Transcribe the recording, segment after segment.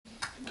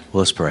Well,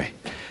 let's pray.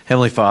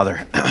 Heavenly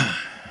Father,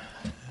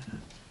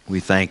 we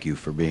thank you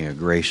for being a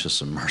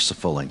gracious and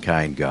merciful and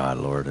kind God,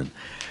 Lord, and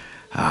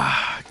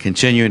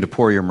continuing to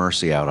pour your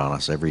mercy out on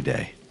us every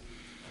day.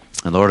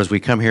 And Lord, as we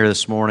come here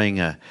this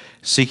morning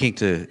seeking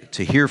to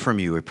hear from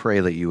you, we pray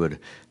that you would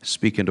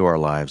speak into our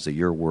lives, that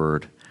your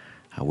word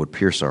would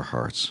pierce our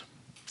hearts.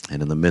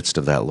 And in the midst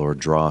of that, Lord,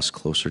 draw us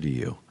closer to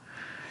you.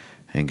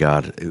 And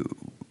God,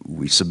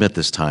 we submit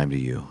this time to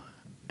you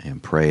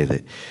and pray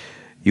that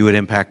you would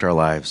impact our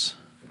lives.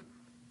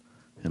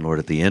 And Lord,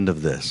 at the end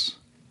of this,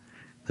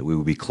 that we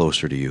would be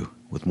closer to you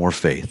with more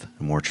faith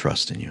and more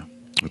trust in you.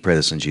 We pray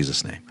this in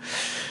Jesus' name.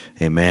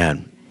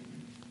 Amen.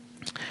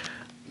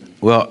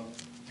 Well,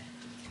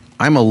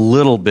 I'm a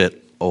little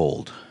bit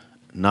old,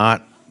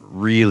 not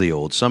really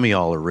old. Some of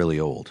y'all are really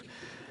old.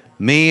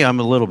 Me, I'm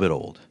a little bit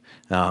old.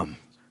 And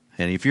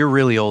if you're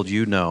really old,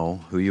 you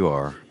know who you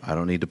are. I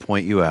don't need to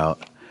point you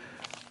out.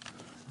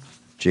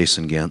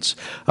 Jason Gintz.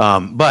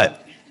 But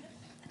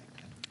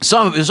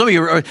some of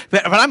you,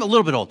 but I'm a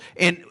little bit old.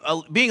 And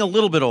being a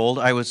little bit old,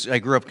 I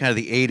grew up kind of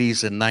the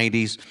 80s and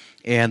 90s,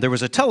 and there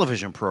was a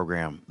television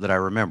program that I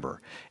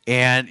remember.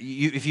 And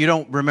if you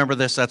don't remember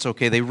this, that's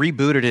okay. They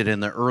rebooted it in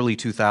the early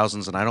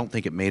 2000s, and I don't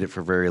think it made it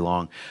for very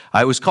long.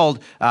 It was called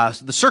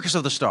The Circus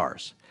of the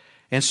Stars.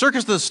 And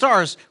Circus of the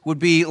Stars would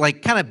be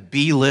like kind of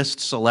B-list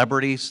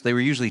celebrities. They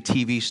were usually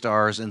TV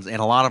stars, and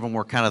a lot of them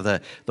were kind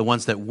of the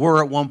ones that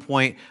were at one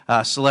point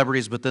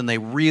celebrities, but then they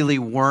really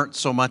weren't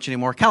so much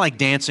anymore. Kind of like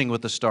Dancing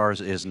with the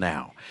Stars is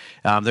now.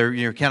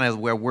 They're kind of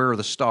where are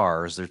the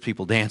stars? There's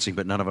people dancing,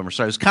 but none of them are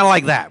stars. It's kind of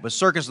like that, but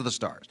Circus of the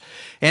Stars.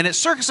 And at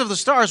Circus of the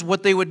Stars,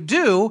 what they would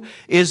do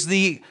is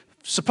the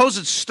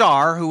supposed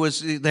star who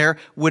was there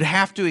would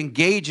have to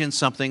engage in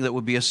something that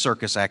would be a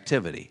circus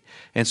activity.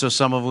 And so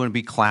some of them would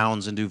be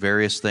clowns and do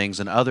various things,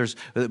 and others,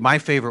 my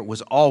favorite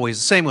was always,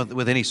 the same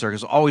with any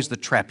circus, always the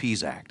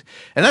trapeze act.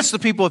 And that's the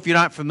people, if you're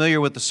not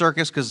familiar with the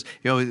circus, because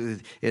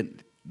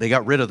they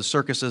got rid of the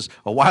circuses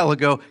a while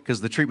ago because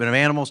of the treatment of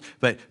animals.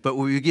 But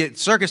when you get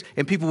circus,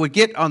 and people would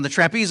get on the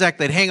trapeze act,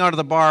 they'd hang onto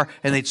the bar,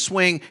 and they'd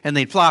swing, and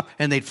they'd flop,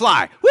 and they'd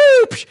fly.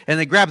 Whoop! And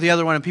they'd grab the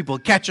other one, and people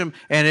would catch them,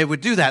 and it would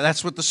do that.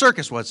 That's what the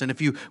circus was. And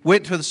if you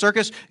went to the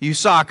circus, you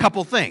saw a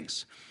couple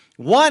things.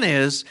 One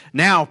is,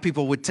 now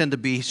people would tend to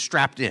be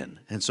strapped in.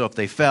 And so if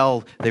they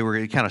fell, they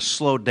were kind of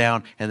slowed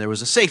down, and there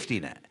was a safety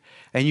net.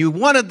 And you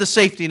wanted the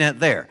safety net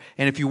there.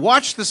 And if you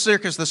watched the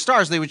Circus of the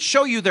Stars, they would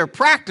show you they're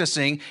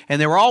practicing, and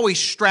they were always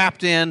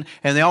strapped in,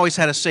 and they always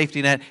had a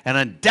safety net, and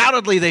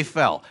undoubtedly they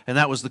fell. And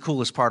that was the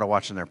coolest part of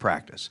watching their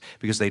practice,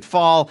 because they'd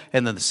fall,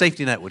 and then the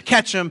safety net would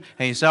catch them,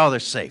 and you say, oh, they're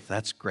safe.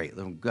 That's great.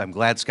 I'm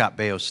glad Scott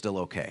Baio's still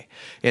okay.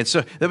 And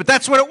so, but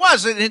that's what it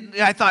was. And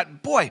I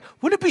thought, boy,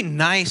 wouldn't it be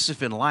nice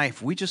if in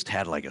life we just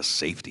had like a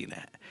safety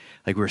net?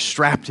 Like we're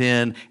strapped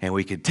in and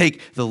we could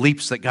take the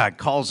leaps that God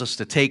calls us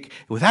to take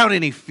without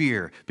any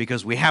fear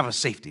because we have a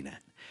safety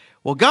net.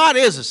 Well, God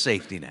is a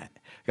safety net.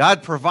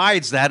 God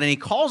provides that, and He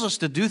calls us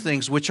to do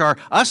things which are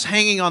us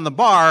hanging on the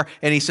bar,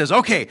 and He says,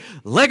 okay,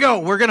 let go,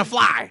 we're going to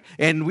fly.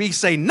 And we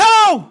say,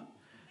 no,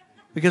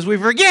 because we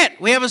forget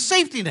we have a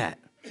safety net.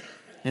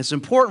 And it's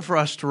important for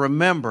us to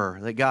remember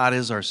that God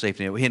is our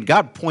safety net. And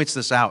God points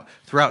this out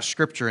throughout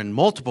Scripture in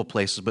multiple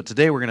places, but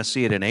today we're going to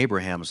see it in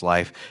Abraham's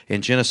life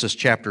in Genesis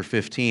chapter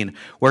 15,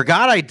 where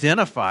God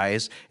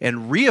identifies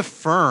and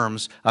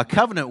reaffirms a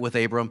covenant with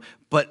Abram,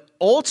 but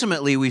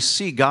ultimately we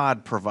see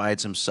God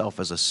provides Himself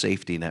as a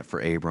safety net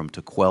for Abram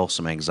to quell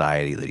some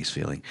anxiety that he's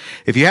feeling.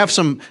 If you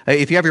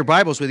have your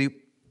Bibles with you,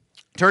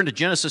 turn to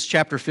Genesis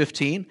chapter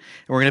 15, and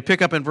we're going to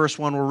pick up in verse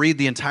 1. We'll read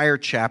the entire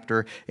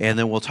chapter, and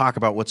then we'll talk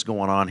about what's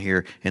going on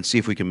here and see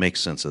if we can make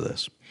sense of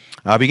this.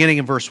 Beginning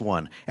in verse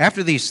 1.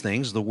 After these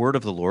things, the word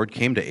of the Lord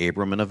came to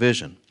Abram in a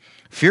vision.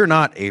 Fear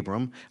not,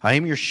 Abram, I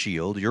am your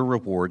shield, your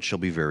reward shall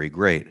be very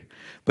great.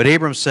 But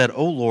Abram said,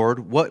 O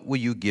Lord, what will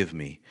you give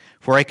me?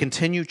 For I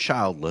continue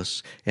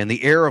childless, and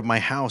the heir of my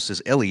house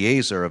is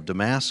Eliezer of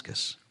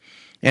Damascus.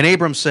 And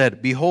Abram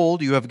said,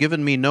 Behold, you have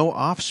given me no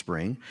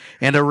offspring,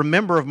 and a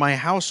member of my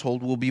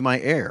household will be my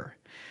heir.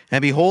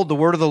 And behold, the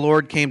word of the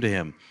Lord came to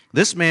him,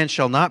 This man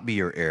shall not be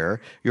your heir,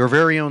 your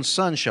very own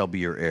son shall be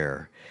your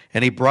heir.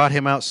 And he brought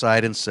him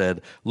outside and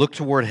said, Look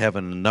toward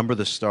heaven and number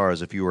the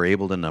stars, if you are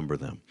able to number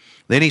them.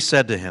 Then he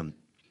said to him,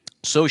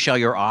 So shall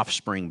your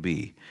offspring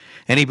be.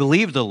 And he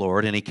believed the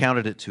Lord, and He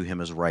counted it to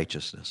him as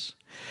righteousness.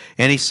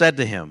 And He said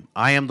to him,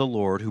 I am the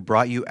Lord who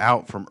brought you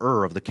out from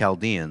Ur of the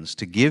Chaldeans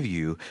to give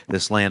you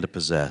this land to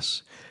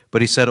possess.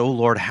 But he said, O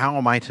Lord, how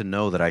am I to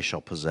know that I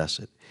shall possess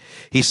it?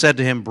 He said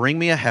to him, Bring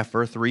me a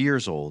heifer 3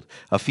 years old,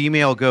 a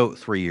female goat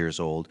 3 years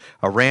old,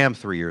 a ram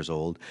 3 years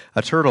old,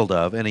 a turtle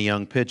dove, and a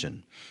young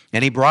pigeon.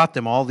 And he brought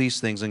them all these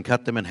things and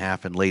cut them in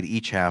half and laid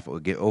each half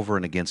over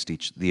and against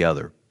the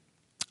other.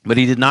 But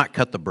he did not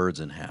cut the birds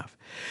in half.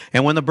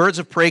 And when the birds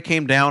of prey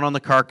came down on the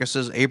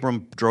carcasses,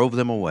 Abram drove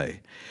them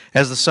away.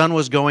 As the sun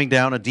was going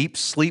down, a deep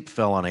sleep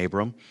fell on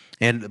Abram,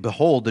 and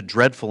behold, the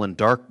dreadful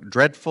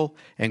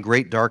and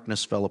great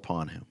darkness fell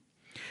upon him.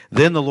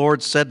 Then the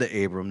Lord said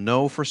to Abram,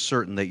 know for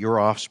certain that your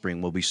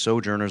offspring will be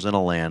sojourners in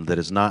a land that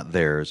is not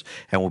theirs,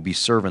 and will be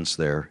servants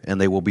there,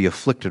 and they will be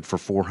afflicted for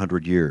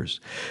 400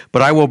 years.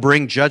 But I will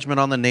bring judgment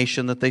on the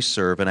nation that they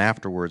serve, and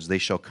afterwards they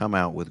shall come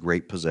out with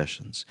great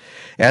possessions.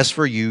 As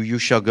for you, you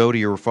shall go to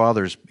your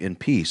fathers in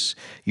peace.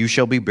 You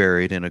shall be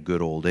buried in a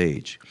good old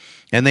age.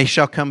 And they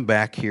shall come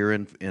back here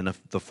in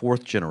the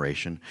fourth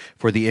generation,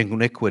 for the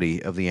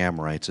iniquity of the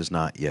Amorites is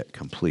not yet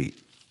complete.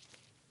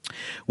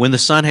 When the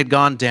sun had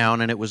gone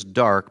down and it was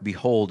dark,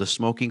 behold, a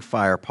smoking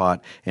firepot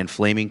and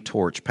flaming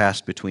torch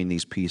passed between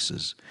these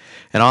pieces.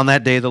 And on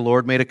that day the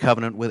Lord made a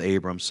covenant with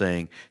Abram,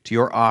 saying, to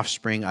your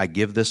offspring I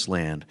give this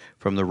land,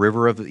 from the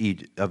river of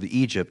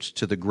Egypt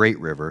to the great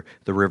river,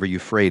 the river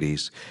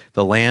Euphrates,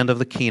 the land of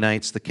the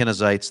Kenites, the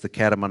Kenizzites, the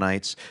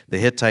Kadmonites, the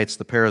Hittites,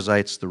 the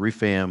Perizzites, the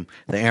Rephaim,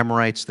 the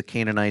Amorites, the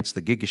Canaanites,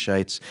 the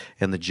Girgashites,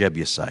 and the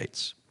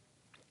Jebusites.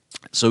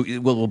 So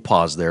we'll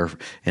pause there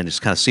and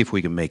just kind of see if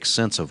we can make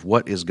sense of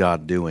what is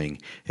God doing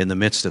in the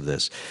midst of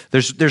this.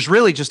 There's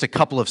really just a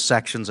couple of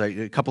sections,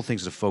 a couple of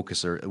things to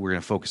focus, or we're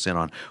going to focus in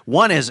on.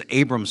 One is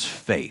Abram's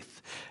faith.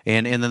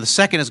 And then the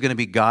second is going to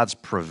be God's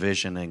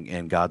provision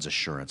and God's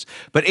assurance.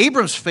 But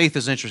Abram's faith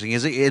is interesting.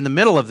 In the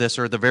middle of this,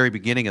 or at the very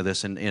beginning of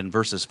this, in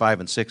verses 5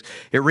 and 6,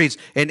 it reads,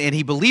 and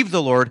he believed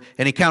the Lord,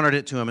 and he counted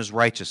it to him as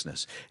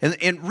righteousness.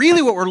 And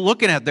really what we're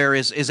looking at there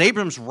is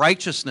Abram's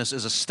righteousness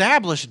is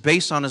established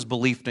based on his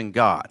belief in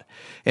God,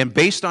 and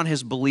based on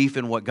his belief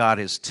in what God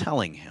is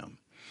telling him.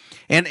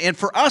 And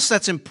for us,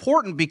 that's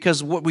important,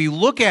 because what we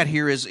look at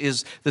here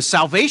is the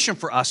salvation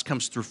for us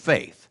comes through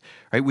faith.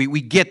 Right?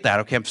 We get that.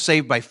 Okay, I'm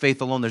saved by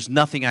faith alone. There's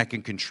nothing I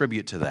can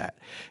contribute to that.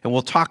 And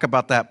we'll talk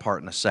about that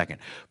part in a second.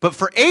 But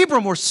for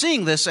Abram, we're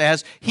seeing this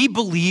as he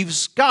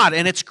believes God,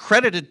 and it's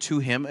credited to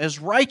him as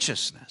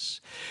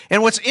righteousness.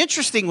 And what's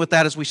interesting with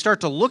that as we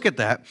start to look at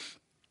that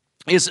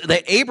is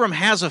that Abram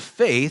has a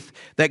faith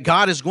that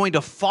God is going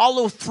to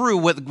follow through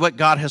with what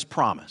God has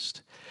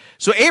promised.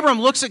 So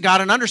Abram looks at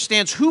God and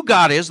understands who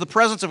God is, the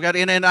presence of God,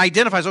 and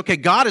identifies, okay,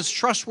 God is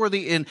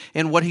trustworthy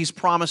in what he's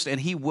promised, and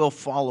he will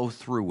follow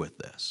through with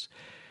this.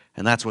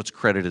 And that's what's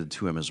credited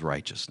to him as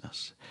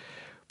righteousness.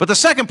 But the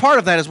second part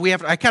of that is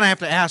I kind of have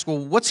to ask, well,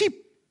 what's he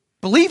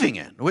believing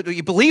in?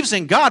 He believes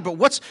in God, but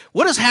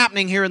what is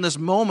happening here in this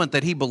moment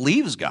that he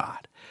believes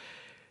God?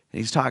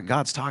 And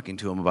God's talking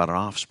to him about an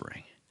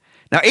offspring.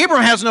 Now,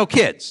 Abram has no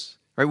kids.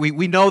 Right?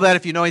 We know that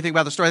if you know anything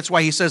about the story. That's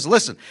why he says,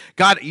 listen,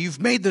 God, you've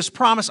made this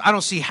promise. I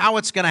don't see how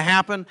it's going to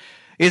happen.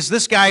 Is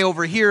this guy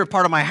over here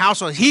part of my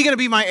household? Is he going to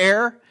be my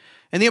heir?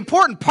 And the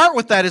important part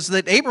with that is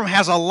that Abram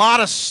has a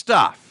lot of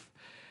stuff.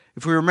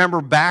 If we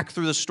remember back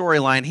through the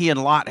storyline, he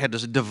and Lot had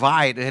to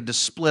divide, had to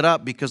split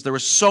up because there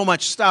was so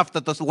much stuff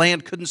that the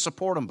land couldn't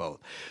support them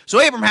both. So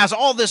Abram has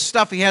all this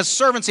stuff. He has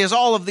servants. He has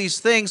all of these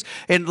things.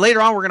 And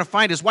later on, we're going to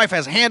find his wife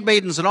has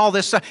handmaidens and all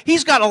this stuff.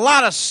 He's got a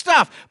lot of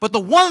stuff. But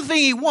the one thing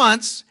he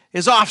wants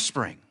is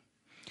offspring.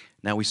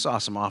 Now, we saw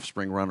some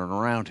offspring running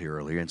around here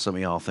earlier, and some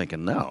of y'all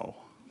thinking, no,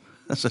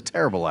 that's a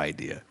terrible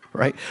idea,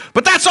 right?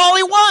 But that's all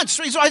he wants.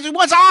 He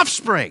wants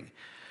offspring.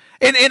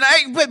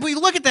 But we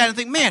look at that and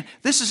think, man,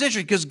 this is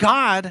interesting because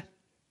God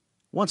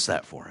wants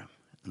that for him.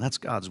 And that's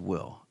God's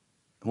will.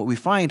 And what we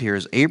find here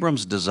is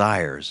Abram's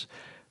desires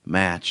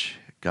match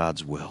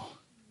God's will.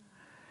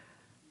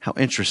 How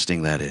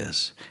interesting that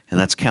is. And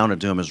that's counted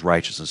to him as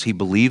righteousness. He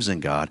believes in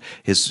God.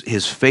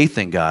 His faith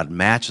in God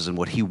matches, and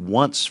what he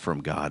wants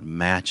from God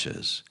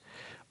matches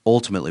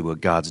ultimately what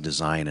God's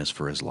design is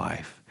for his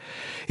life.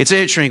 It's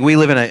interesting. We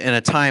live in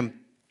a time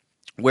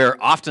where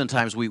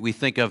oftentimes we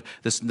think of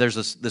this, there's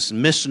this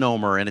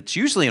misnomer, and it's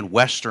usually in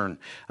Western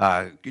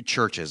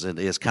churches. It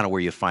is kind of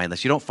where you find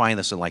this. You don't find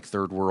this in like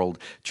third world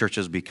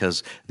churches,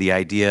 because the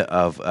idea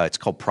of, it's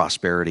called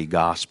prosperity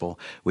gospel,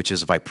 which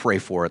is if I pray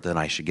for it, then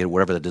I should get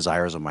whatever the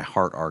desires of my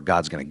heart are,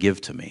 God's going to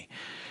give to me.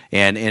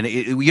 And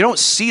you don't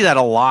see that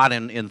a lot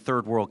in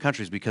third world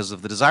countries, because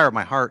if the desire of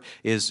my heart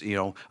is,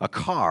 a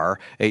car,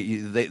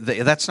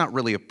 that's not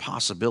really a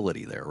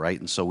possibility there, right?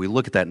 And so we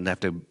look at that and have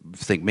to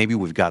think maybe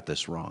we've got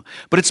this wrong.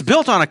 But it's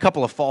built on a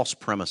couple of false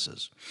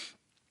premises.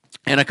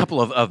 And a couple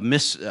of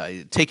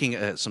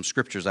taking some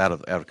scriptures out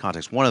of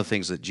context. One of the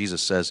things that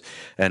Jesus says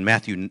in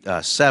Matthew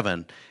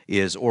 7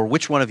 is, or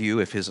which one of you,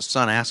 if his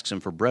son asks him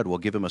for bread, will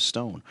give him a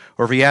stone?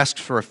 Or if he asks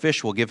for a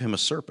fish, will give him a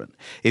serpent?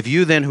 If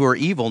you then who are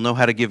evil know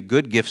how to give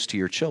good gifts to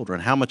your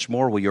children, how much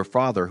more will your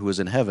Father who is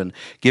in heaven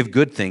give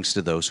good things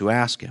to those who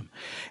ask him?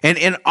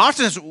 And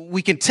often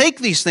we can take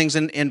these things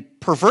and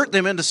pervert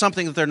them into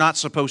something that they're not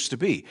supposed to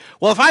be.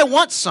 Well, if I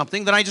want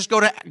something, then I just go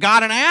to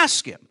God and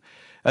ask him.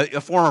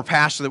 A former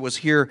pastor that was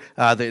here,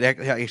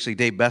 actually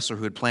Dave Bessler,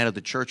 who had planted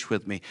the church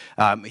with me,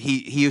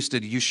 he used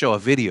to show a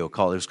video it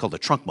was called the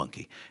Trunk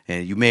Monkey.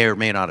 And you may or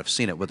may not have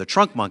seen it. But the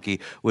Trunk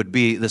Monkey would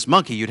be this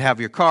monkey. You'd have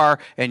your car,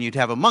 and you'd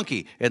have a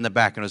monkey in the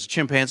back. And it was a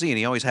chimpanzee, and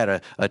he always had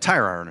a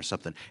tire iron or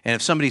something. And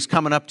if somebody's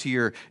coming up to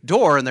your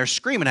door and they're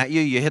screaming at you,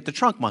 you hit the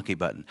Trunk Monkey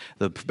button.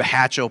 The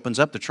hatch opens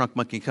up, the Trunk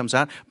Monkey comes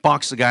out,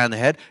 bonks the guy on the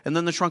head, and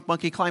then the Trunk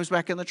Monkey climbs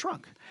back in the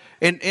trunk.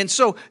 And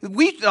so a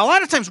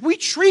lot of times we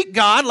treat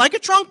God like a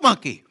trunk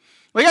monkey.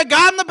 We got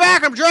God in the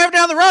back. I'm driving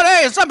down the road.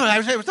 Hey, something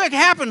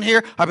happened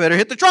here. I better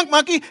hit the trunk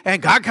monkey.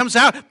 And God comes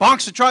out,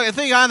 bonks the trunk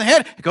thing on the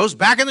head. It goes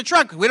back in the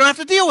trunk. We don't have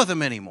to deal with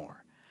him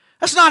anymore.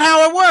 That's not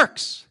how it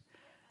works.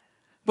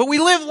 But we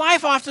live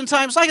life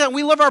oftentimes like that.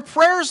 We live our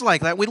prayers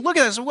like that. We look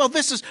at it and say, well,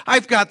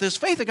 I've got this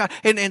faith in God.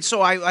 And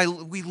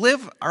so we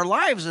live our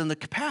lives in the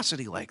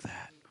capacity like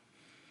that.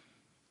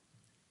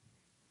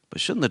 But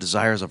shouldn't the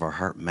desires of our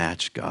heart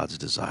match God's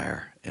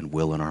desire and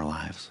will in our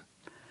lives?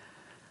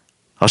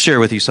 I'll share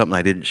with you something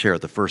I didn't share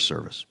at the first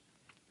service.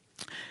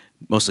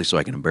 Mostly so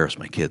I can embarrass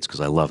my kids,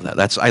 because I love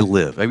that. I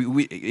live. I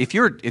mean, if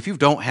you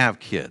don't have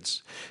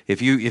kids,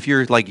 if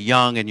you're like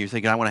young and you're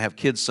thinking, I want to have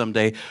kids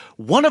someday,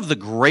 one of the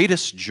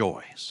greatest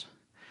joys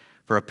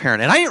for a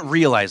parent, and I didn't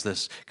realize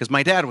this because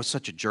my dad was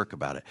such a jerk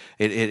about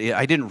it.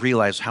 I didn't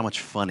realize how much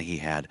fun he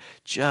had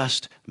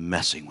just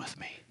messing with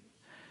me.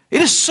 It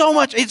is so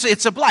much,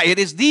 it's a blight. It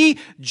is the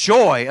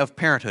joy of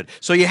parenthood.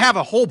 So you have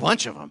a whole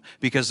bunch of them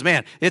because,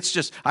 man, it's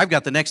just, I've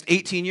got the next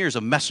 18 years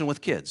of messing with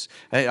kids.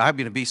 I'm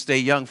going to stay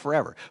young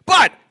forever.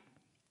 But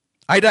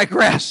I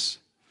digress.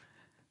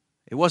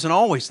 It wasn't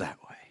always that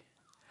way.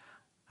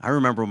 I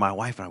remember when my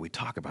wife and I, we'd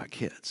talk about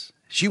kids.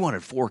 She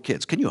wanted 4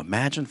 kids. Can you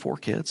imagine 4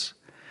 kids?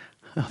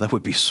 Oh, that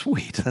would be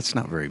sweet. That's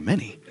not very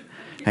many.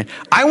 And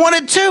I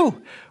wanted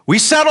 2. We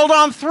settled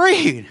on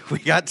 3. We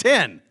got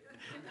 10.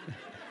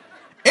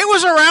 It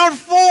was around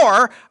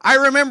 4, I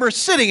remember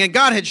sitting, and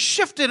God had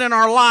shifted in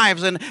our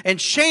lives and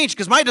changed,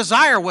 because my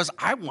desire was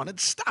I wanted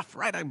stuff,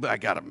 right? I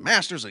got a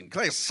master's in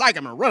psych.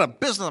 I'm going to run a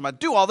business. I'm going to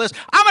do all this.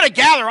 I'm going to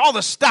gather all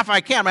the stuff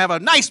I can. I'm going to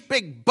have a nice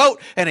big boat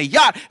and a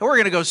yacht, and we're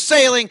going to go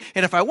sailing,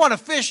 and if I want to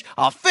fish,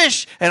 I'll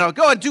fish, and I'll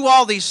go and do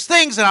all these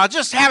things, and I'll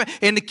just have it,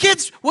 and the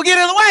kids will get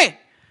in the way.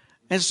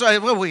 And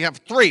so we have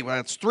 3.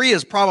 Well, 3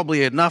 is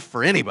probably enough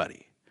for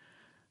anybody.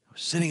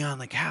 Sitting on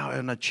the couch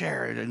in a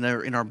chair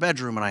in our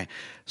bedroom, and I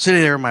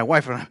sitting there with my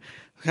wife, and I'm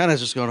kind of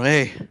just going,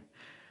 hey,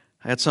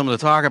 I had something to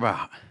talk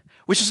about,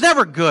 which is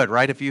never good,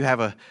 right? If you have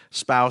a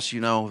spouse, you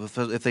know,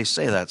 if they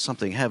say that,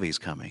 something heavy's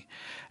coming.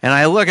 And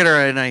I look at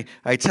her and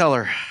I tell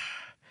her,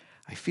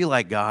 I feel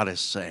like God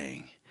is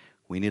saying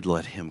we need to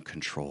let him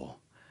control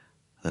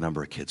the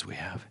number of kids we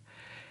have.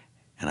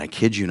 And I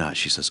kid you not,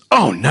 she says,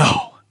 oh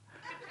no.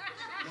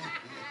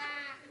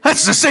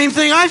 That's the same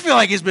thing I feel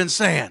like he's been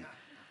saying.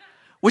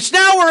 Which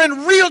now we're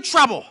in real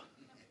trouble.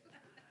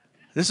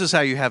 This is how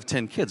you have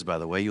 10 kids, by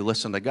the way. You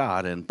listen to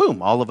God, and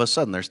boom, all of a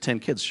sudden there's 10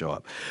 kids show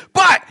up.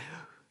 But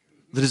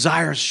the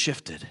desires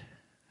shifted.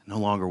 No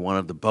longer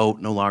wanted the boat,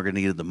 no longer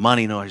needed the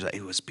money. No,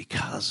 it was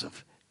because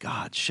of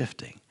God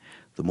shifting.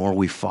 The more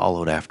we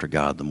followed after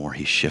God, the more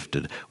he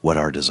shifted what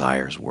our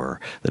desires were.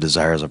 The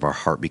desires of our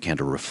heart began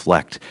to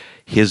reflect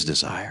his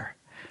desire.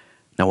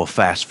 Now we'll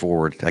fast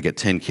forward. I get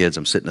 10 kids.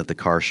 I'm sitting at the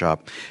car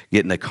shop,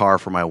 getting a car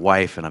for my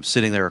wife, and I'm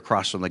sitting there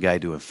across from the guy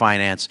doing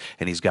finance,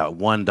 and he's got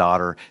 1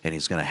 daughter, and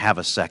he's going to have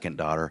a 2nd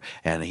daughter.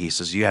 And he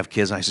says, you have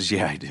kids? And I says,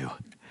 yeah, I do.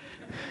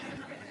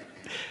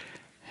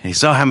 And he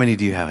says, oh, how many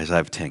do you have? I said, I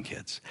have 10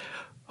 kids.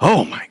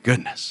 Oh, my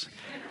goodness.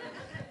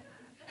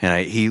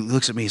 And he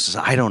looks at me, he says,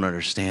 I don't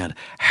understand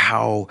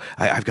how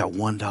I've got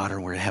 1 daughter,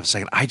 and we're going to have a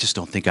 2nd. I just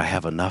don't think I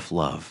have enough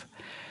love.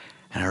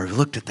 And I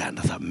looked at that, and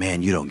I thought,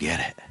 man, you don't get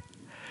it.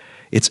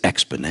 It's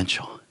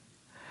exponential.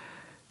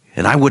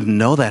 And I wouldn't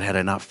know that had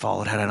I not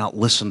followed, had I not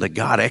listened to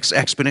God.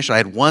 Exponential. I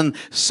had 1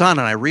 son,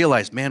 and I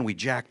realized, man, we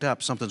jacked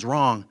up. Something's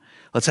wrong.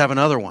 Let's have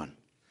another one.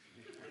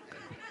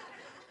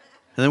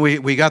 And then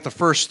we got the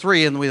first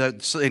 3,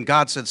 and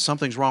God said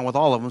something's wrong with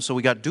all of them, so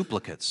we got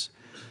duplicates.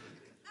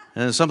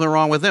 And there's something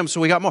wrong with them,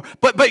 so we got more.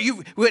 But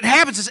what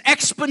happens is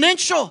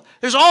exponential.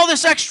 There's all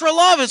this extra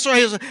love. And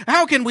so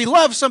how can we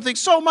love something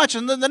so much?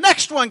 And then the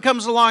next one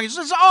comes along. It's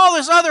just all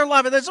this other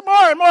love. And there's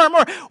more and more and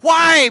more.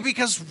 Why?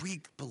 Because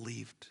we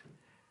believed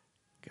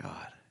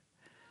God.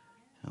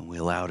 And we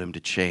allowed him to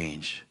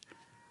change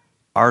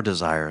our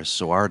desires,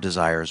 so our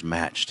desires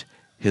matched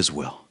his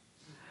will.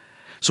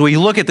 So you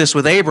look at this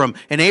with Abram,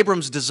 and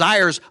Abram's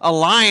desires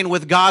align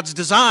with God's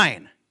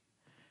design.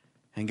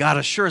 And God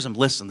assures him,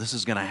 listen, this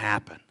is going to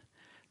happen.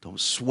 Don't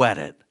sweat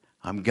it.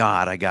 I'm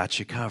God. I got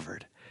you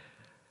covered.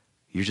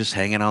 You're just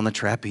hanging on the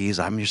trapeze.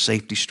 I'm your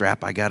safety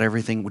strap. I got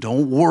everything.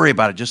 Don't worry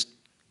about it. Just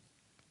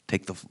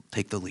take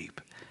the leap.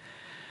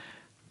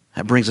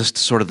 That brings us to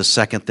sort of the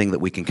second thing that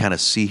we can kind of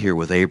see here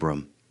with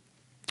Abram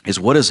is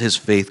what does his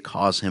faith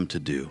cause him to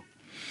do?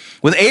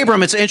 With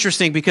Abram, it's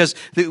interesting because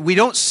we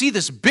don't see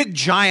this big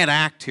giant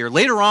act here.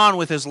 Later on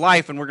with his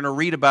life, and we're going to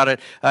read about it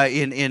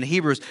in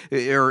Hebrews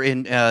or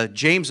in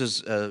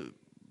James's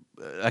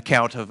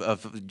account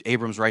of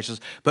Abram's righteousness,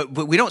 but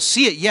we don't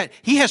see it yet.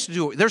 He has to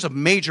do. There's a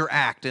major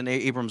act in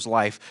Abram's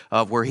life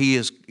where he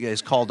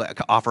is called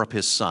to offer up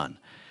his son.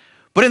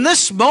 But in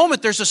this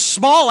moment, there's a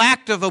small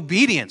act of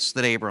obedience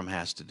that Abram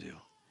has to do.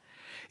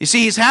 You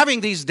see, he's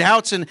having these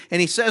doubts, and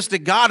he says to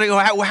God,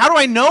 how do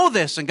I know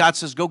this? And God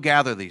says, go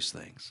gather these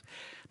things.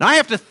 Now, I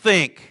have to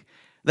think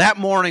that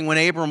morning when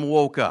Abram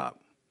woke up,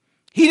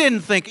 he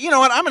didn't think, you know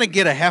what, I'm going to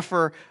get a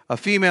heifer, a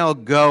female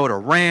goat, a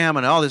ram,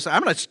 and all this.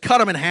 I'm going to cut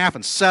them in half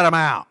and set them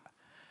out.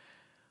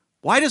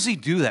 Why does he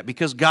do that?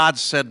 Because God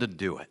said to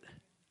do it.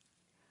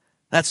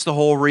 That's the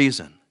whole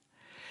reason.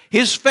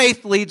 His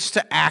faith leads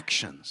to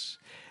actions.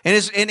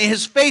 And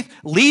his faith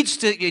leads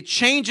to, it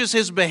changes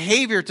his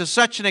behavior to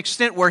such an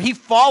extent where he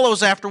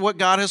follows after what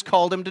God has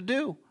called him to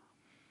do.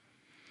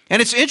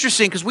 And it's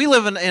interesting because we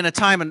live in a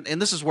time,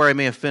 and this is where I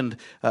may offend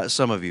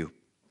some of you,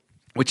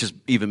 which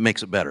even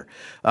makes it better.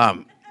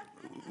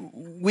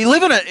 We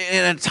live in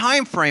a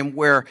time frame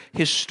where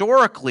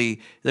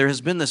historically there has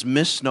been this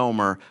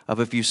misnomer of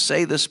if you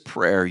say this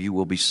prayer, you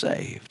will be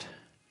saved.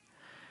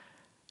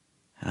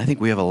 And I think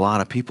we have a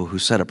lot of people who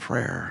said a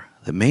prayer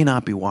that may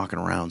not be walking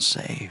around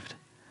saved.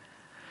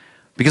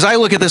 Because I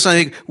look at this and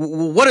I think,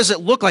 what does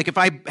it look like if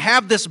I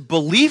have this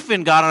belief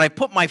in God and I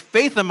put my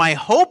faith and my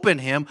hope in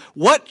Him?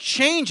 What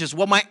changes?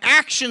 Well, my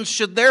actions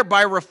should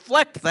thereby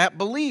reflect that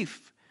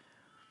belief.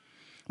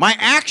 My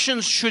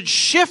actions should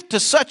shift to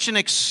such an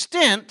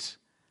extent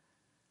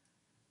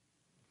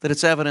that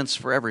it's evidence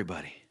for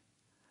everybody.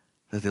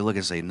 That they look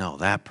and say, no,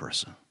 that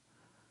person,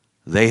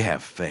 they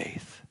have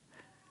faith.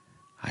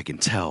 I can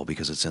tell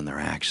because it's in their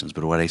actions.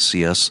 But what I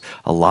see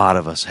a lot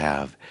of us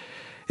have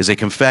is a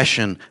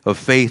confession of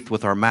faith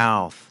with our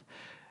mouth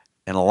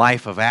and a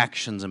life of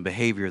actions and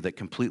behavior that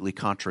completely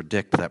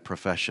contradict that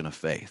profession of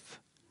faith.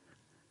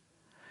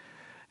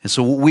 And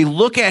so what we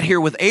look at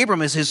here with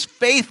Abram is his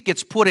faith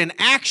gets put in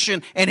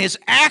action and his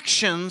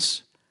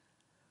actions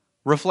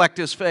reflect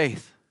his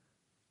faith.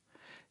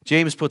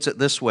 James puts it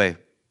this way.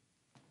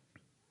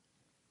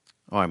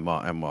 Oh,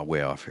 I'm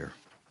way off here.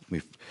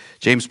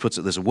 James puts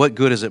it this way. What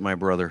good is it, my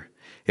brother,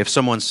 if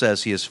someone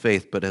says he has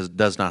faith but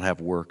does not have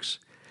works?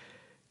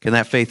 Can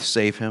that faith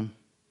save him?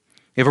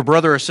 If a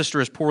brother or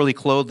sister is poorly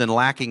clothed and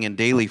lacking in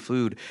daily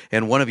food,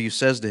 and one of you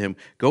says to him,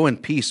 go in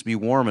peace, be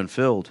warm and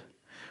filled,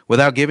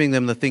 without giving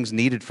them the things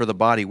needed for the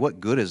body,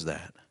 what good is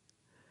that?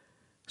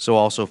 So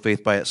also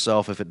faith by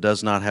itself, if it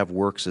does not have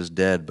works, is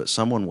dead. But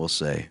someone will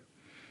say,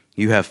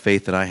 you have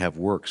faith and I have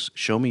works.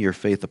 Show me your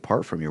faith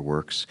apart from your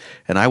works,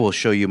 and I will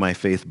show you my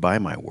faith by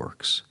my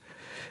works.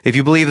 If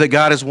you believe that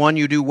God is one,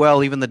 you do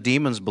well. Even the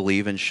demons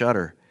believe and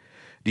shudder.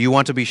 Do you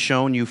want to be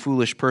shown, you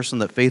foolish person,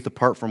 that faith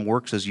apart from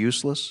works is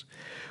useless?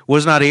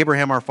 Was not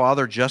Abraham our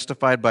father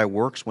justified by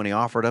works when he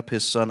offered up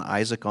his son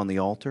Isaac on the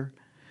altar?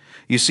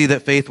 You see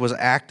that faith was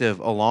active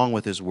along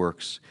with his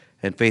works,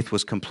 and faith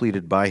was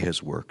completed by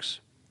his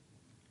works.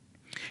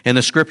 And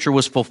the scripture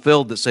was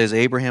fulfilled that says,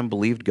 Abraham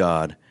believed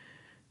God,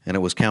 and it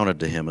was counted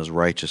to him as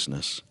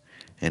righteousness,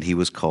 and he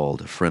was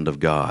called a friend of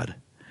God.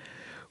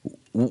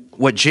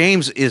 What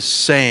James is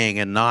saying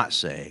and not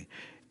saying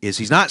is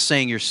he's not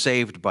saying you're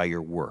saved by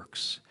your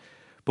works.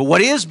 But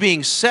what is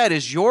being said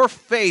is your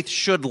faith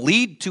should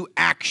lead to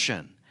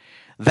action.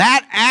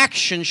 That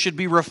action should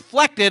be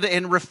reflected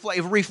and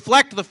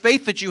reflect the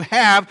faith that you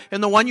have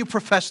and the one you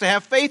profess to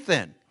have faith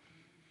in.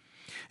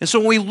 And so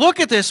when we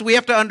look at this, we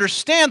have to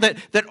understand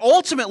that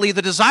ultimately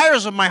the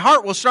desires of my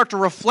heart will start to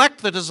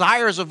reflect the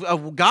desires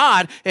of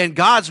God and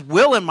God's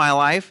will in my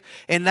life,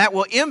 and that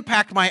will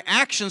impact my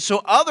actions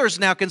so others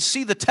now can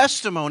see the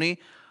testimony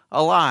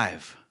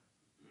alive.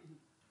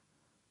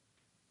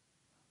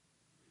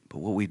 But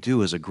what we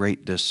do is a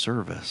great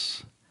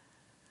disservice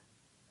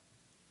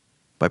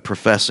by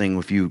professing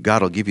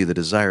God will give you the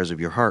desires of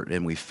your heart,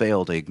 and we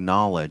fail to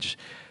acknowledge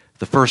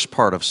the first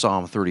part of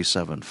Psalm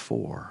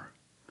 37:4.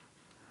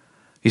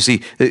 You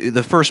see,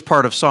 the first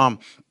part of Psalm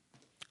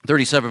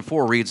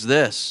 37:4 reads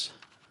this: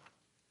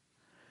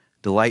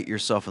 delight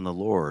yourself in the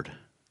Lord,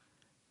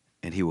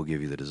 and He will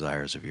give you the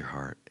desires of your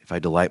heart. If I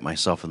delight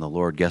myself in the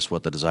Lord, guess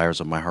what? The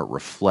desires of my heart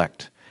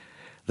reflect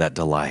that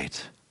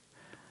delight.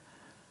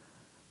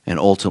 And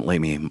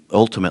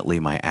ultimately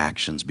my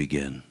actions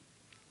begin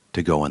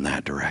to go in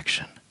that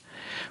direction.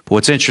 But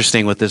what's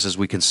interesting with this is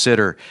we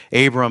consider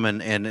Abram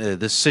and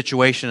this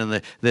situation,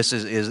 and this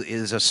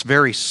is a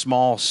very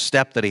small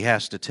step that he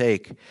has to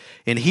take.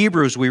 In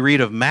Hebrews, we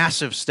read of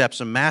massive steps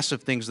and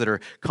massive things that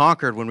are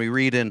conquered when we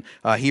read in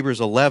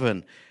Hebrews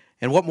 11.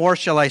 And what more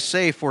shall I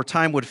say, for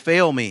time would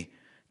fail me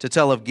to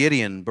tell of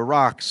Gideon,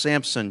 Barak,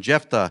 Samson,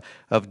 Jephthah,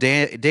 of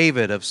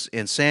David,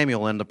 and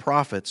Samuel, and the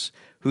prophets,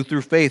 who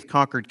through faith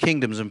conquered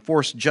kingdoms,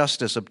 enforced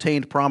justice,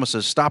 obtained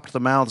promises, stopped the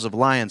mouths of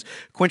lions,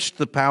 quenched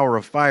the power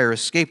of fire,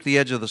 escaped the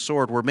edge of the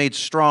sword, were made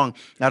strong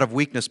out of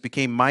weakness,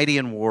 became mighty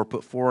in war,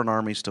 put foreign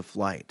armies to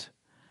flight.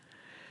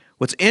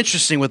 What's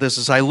interesting with this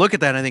is I look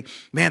at that and I think,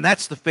 man,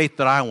 that's the faith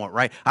that I want,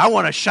 right? I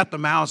want to shut the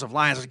mouths of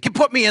lions.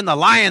 Put me in the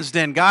lion's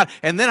den, God.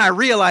 And then I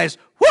realize,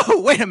 whoa,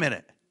 wait a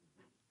minute.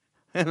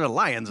 And the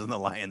lion's in the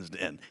lion's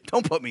den.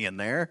 Don't put me in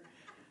there.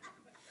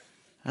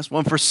 That's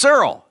one for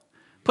Cyril.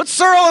 Put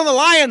Cyril in the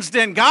lion's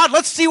den, God.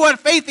 Let's see what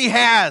faith he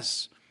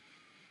has.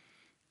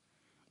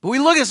 But we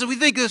look at this and we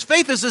think this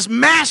faith is this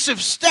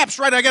massive steps,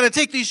 right? I got to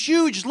take these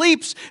huge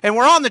leaps, and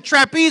we're on the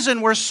trapeze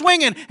and we're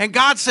swinging, and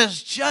God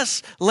says,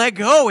 just let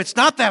go. It's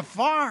not that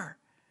far.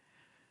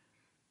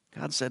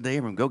 God said to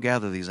Abram, go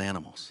gather these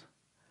animals.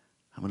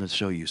 I'm going to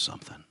show you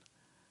something.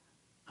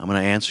 I'm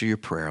going to answer your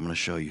prayer. I'm going to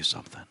show you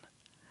something.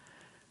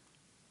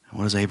 And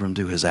what does Abram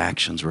do? His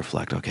actions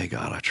reflect, okay,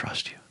 God, I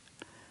trust you.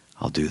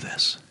 I'll do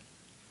this.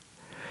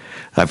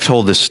 I've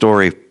told this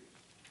story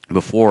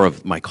before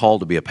of my call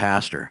to be a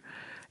pastor.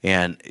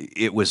 And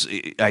it was,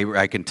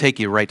 I can take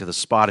you right to the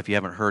spot if you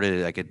haven't heard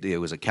it. It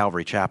was at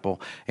Calvary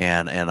Chapel,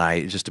 and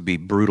I, just to be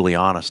brutally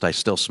honest, I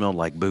still smelled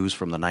like booze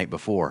from the night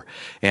before.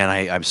 And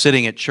I'm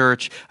sitting at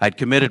church. I'd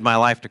committed my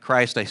life to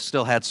Christ. I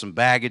still had some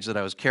baggage that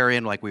I was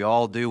carrying, like we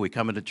all do. We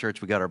come into church,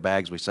 we got our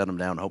bags, we set them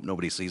down, hope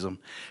nobody sees them,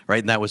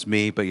 right? And that was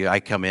me. But I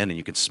come in and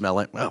you can smell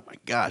it. Oh my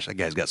gosh, that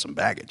guy's got some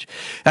baggage.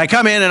 And I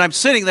come in and I'm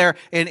sitting there,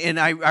 and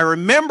I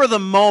remember the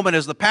moment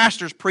as the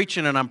pastor's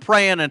preaching and I'm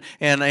praying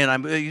and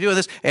I'm doing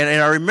this, and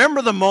I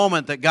remember the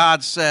moment that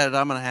God said,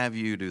 I'm going to have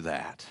you do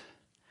that.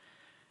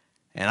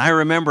 And I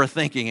remember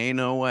thinking, ain't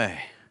no way.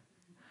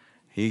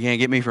 You can't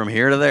get me from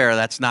here to there.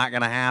 That's not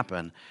going to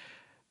happen.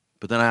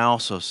 But then I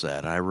also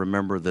said, I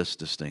remember this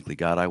distinctly,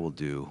 God, I will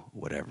do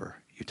whatever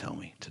you tell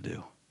me to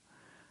do.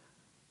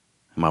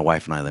 And my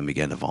wife and I then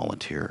began to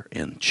volunteer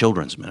in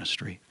children's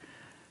ministry,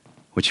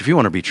 which if you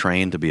want to be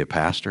trained to be a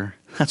pastor,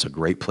 that's a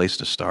great place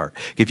to start.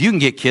 If you can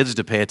get kids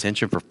to pay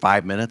attention for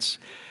 5 minutes,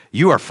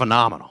 you are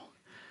phenomenal.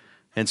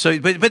 And so,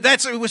 but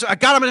it was,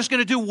 God, I'm just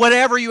going to do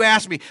whatever you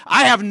ask me.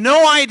 I have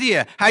no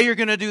idea how you're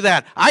going to do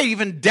that. I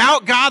even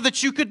doubt, God,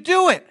 that you could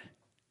do it.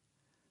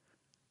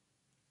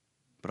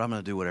 But I'm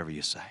going to do whatever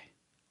you say.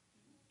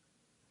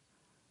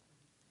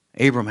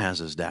 Abram has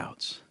his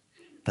doubts.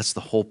 That's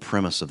the whole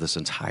premise of this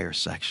entire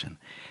section.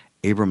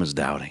 Abram is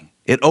doubting.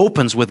 It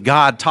opens with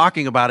God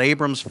talking about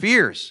Abram's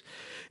fears.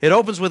 It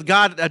opens with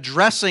God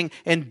addressing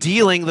and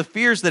dealing the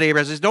fears that Abram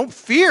has. He says, don't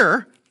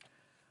fear.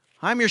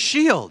 I'm your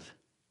shield.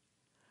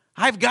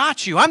 I've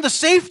got you. I'm the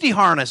safety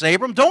harness,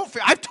 Abram. Don't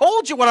fear. I've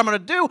told you what I'm going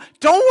to do.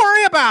 Don't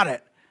worry about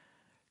it.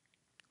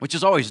 Which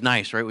is always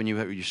nice, right? When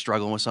you're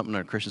struggling with something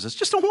and a Christian says,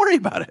 just don't worry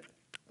about it.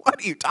 What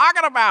are you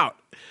talking about?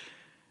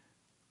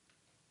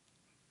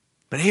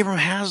 But Abram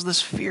has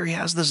this fear. He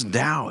has this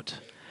doubt.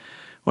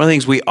 One of the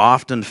things we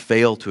often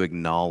fail to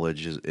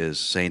acknowledge is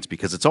saints,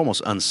 because it's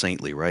almost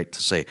unsaintly, right,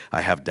 to say,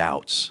 I have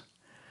doubts.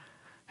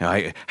 You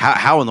know,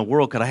 how in the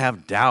world could I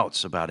have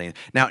doubts about anything?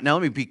 Now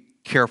let me be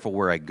careful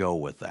where I go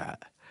with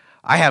that.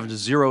 I have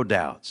zero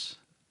doubts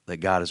that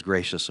God is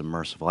gracious and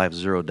merciful. I have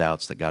zero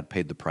doubts that God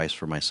paid the price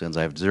for my sins.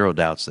 I have zero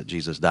doubts that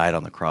Jesus died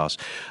on the cross,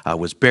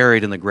 was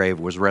buried in the grave,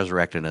 was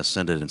resurrected and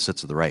ascended and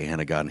sits at the right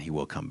hand of God, and he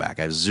will come back.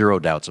 I have zero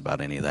doubts about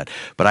any of that.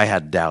 But I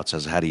had doubts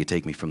as to how do you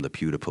take me from the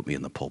pew to put me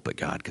in the pulpit,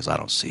 God, because I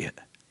don't see it.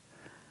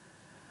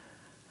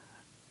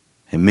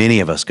 And many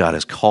of us, God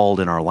has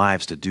called in our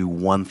lives to do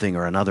one thing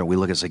or another. We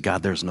look and say,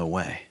 God, there's no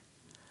way.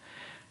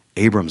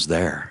 Abram's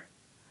there.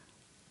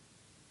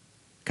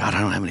 God,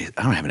 I don't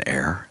have an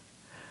heir.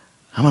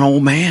 I'm an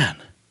old man.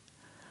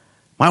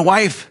 My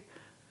wife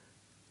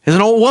is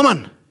an old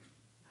woman.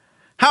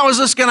 How is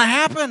this going to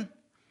happen?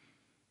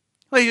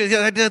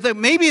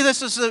 Maybe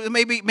this is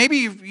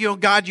maybe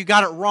God, you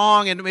got it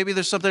wrong, and maybe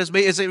there's something.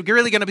 Is it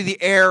really going to be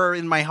the heir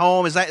in my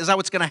home? Is that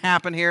what's going to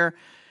happen here?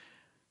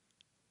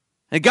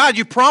 And God,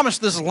 you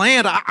promised this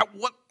land.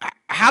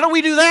 How do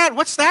we do that?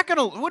 What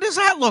does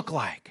that look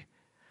like?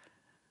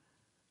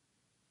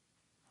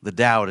 The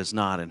doubt is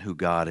not in who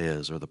God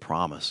is or the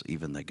promise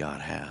even that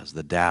God has.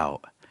 The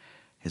doubt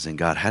is in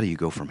God, how do you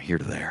go from here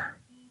to there?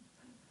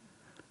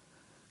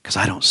 Because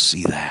I don't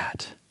see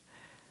that.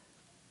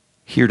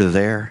 Here to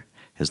there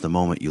is the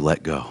moment you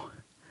let go.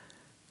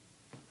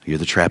 You're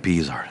the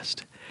trapeze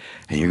artist.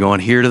 And you're going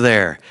here to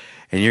there.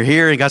 And you're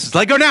here and God says,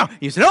 let go now. And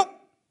you say, nope.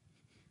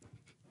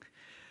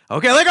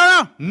 Okay, let go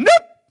now.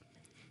 Nope.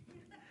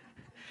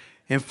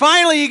 And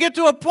finally, you get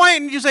to a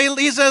point and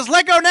he says,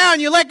 let go now,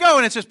 and you let go,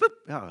 and it's just, boop.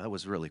 Oh, that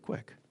was really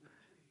quick.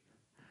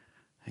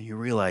 And you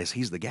realize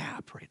he's the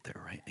gap right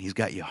there, right? He's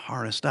got you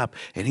harnessed up,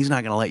 and he's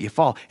not going to let you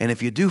fall. And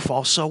if you do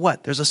fall, so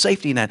what? There's a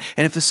safety net.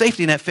 And if the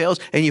safety net fails,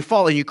 and you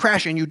fall, and you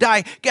crash, and you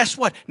die, guess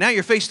what? Now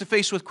you're face to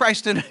face with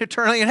Christ and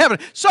eternally in heaven.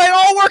 So it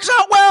all works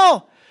out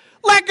well.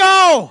 Let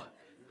go.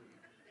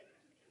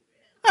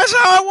 That's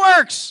how it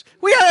works.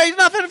 We got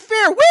nothing to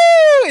fear.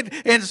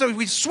 Woo! And so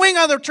we swing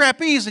on the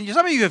trapeze, and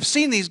some of you have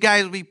seen these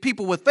guys be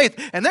people with faith,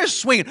 and they're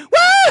swinging.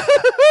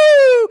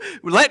 Woo!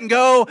 We're letting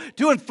go,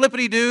 doing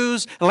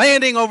flippity-doos,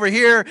 landing over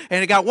here,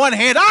 and they got one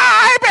hand.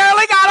 I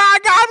barely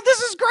got it.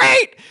 This is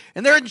great.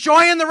 And they're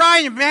enjoying the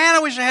ride. And man, I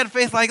wish I had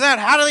faith like that.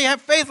 How do they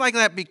have faith like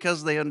that?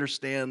 Because they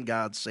understand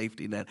God's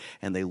safety net,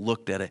 and they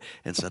looked at it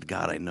and said,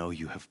 God, I know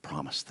you have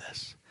promised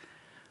this.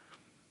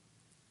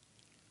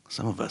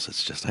 Some of us, I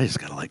just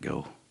got to let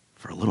go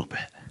for a little bit.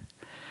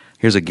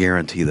 Here's a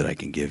guarantee that I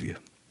can give you.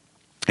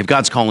 If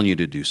God's calling you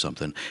to do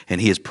something,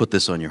 and he has put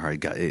this on your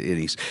heart, and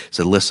he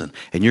said, listen,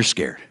 and you're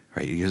scared,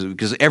 right?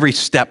 Because every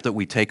step that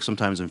we take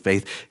sometimes in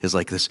faith is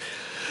like this.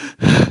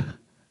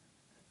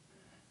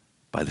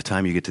 By the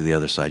time you get to the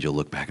other side, you'll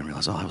look back and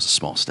realize, oh, that was a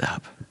small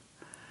step.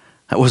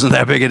 That wasn't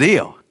that big a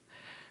deal.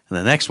 And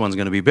the next one's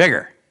going to be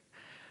bigger.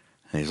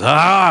 And he's,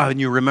 and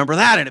you remember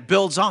that, and it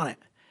builds on it.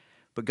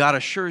 But God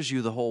assures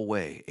you the whole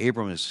way.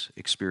 Abram is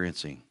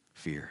experiencing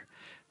fear.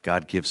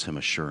 God gives him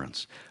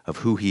assurance of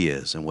who he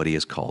is and what he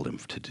has called him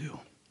to do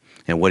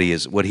and what he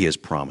has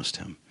promised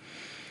him.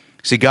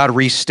 See, God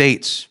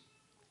restates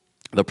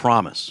the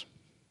promise.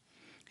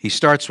 He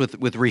starts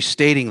with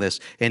restating this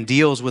and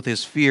deals with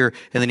his fear,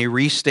 and then he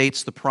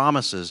restates the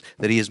promises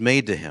that he has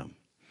made to him.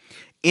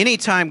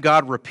 Anytime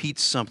God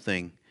repeats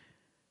something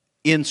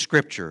in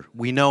Scripture,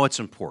 we know it's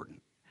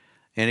important.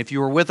 And if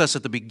you were with us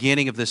at the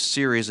beginning of this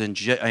series in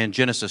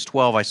Genesis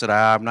 12, I said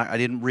I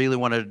didn't really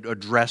want to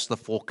address the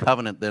full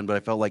covenant then, but I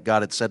felt like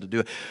God had said to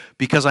do it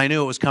because I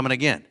knew it was coming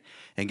again.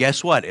 And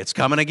guess what? It's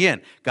coming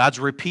again. God's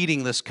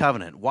repeating this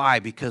covenant. Why?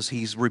 Because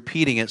he's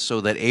repeating it so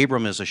that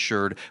Abram is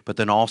assured, but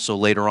then also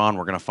later on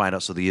we're going to find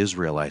out so the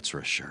Israelites are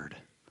assured.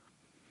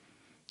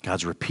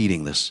 God's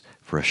repeating this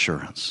for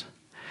assurance.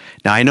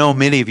 Now, I know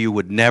many of you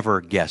would never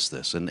guess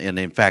this, and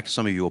in fact,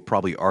 some of you will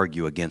probably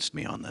argue against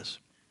me on this.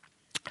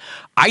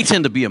 I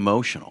tend to be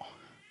emotional.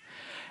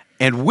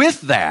 And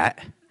with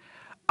that,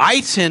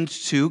 I tend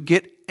to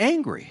get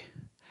angry.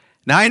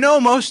 Now, I know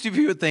most of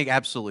you would think,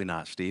 absolutely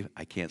not, Steve.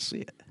 I can't see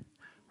it.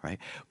 Right?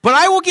 But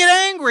I will get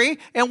angry,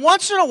 and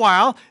once in a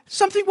while,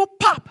 something will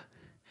pop.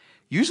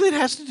 Usually it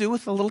has to do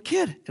with a little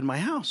kid in my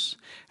house.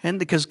 And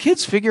because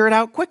kids figure it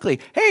out quickly.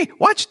 Hey,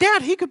 watch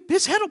Dad.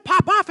 His head will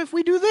pop off if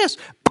we do this.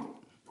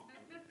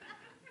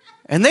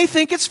 And they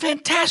think it's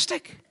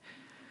fantastic.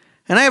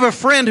 And I have a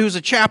friend who's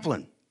a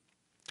chaplain.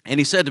 And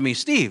he said to me,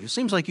 Steve, it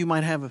seems like you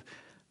might have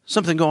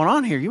something going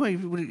on here.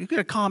 You got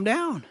to calm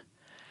down.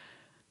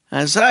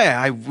 And I said,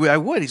 I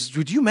would. He said,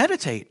 would you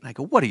meditate? And I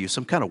go, what are you,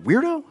 some kind of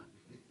weirdo?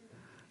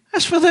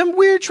 That's for them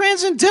weird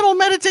transcendental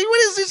meditation.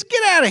 What is this?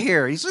 Get out of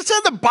here. He said, it's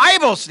in the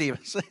Bible, Steve.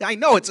 I said, I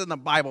know it's in the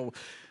Bible.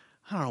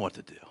 I don't know what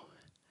to do.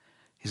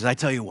 He said, I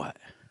tell you what.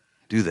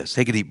 Do this.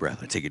 Take a deep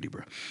breath. I take a deep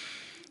breath.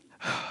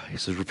 He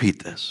says,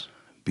 repeat this.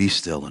 Be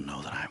still and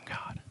know that I am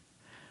God.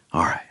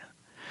 All right.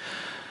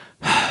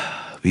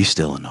 Be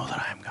still and know that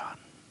I am God.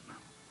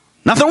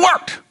 Nothing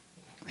worked.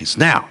 He says,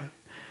 now,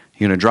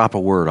 you're going to drop a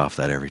word off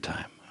that every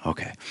time.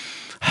 Okay.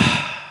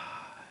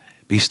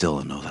 Be still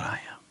and know that I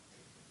am.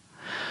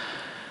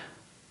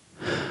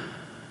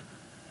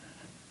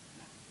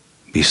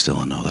 Be still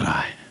and know that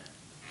I.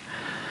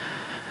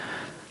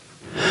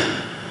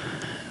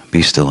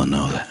 Be still and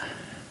know that.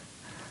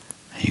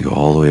 You go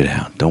all the way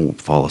down. Don't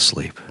fall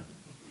asleep.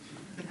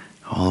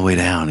 All the way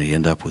down, and you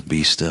end up with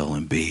be still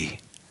and be.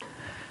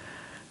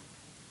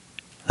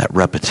 That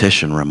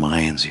repetition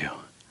reminds you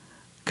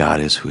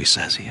God is who he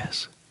says he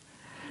is.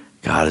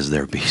 God is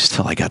there. Be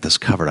still. I got this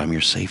covered. I'm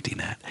your safety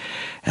net.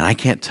 And I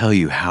can't tell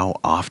you how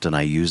often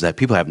I use that.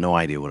 People have no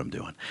idea what I'm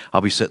doing.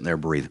 I'll be sitting there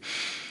breathing,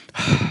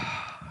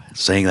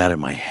 saying that in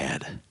my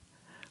head,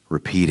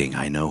 repeating,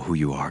 I know who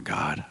you are,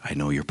 God. I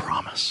know your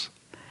promise.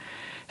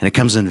 And it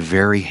comes in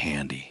very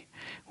handy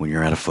when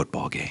you're at a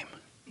football game.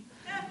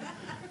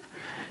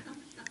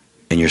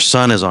 And your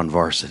son is on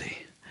varsity.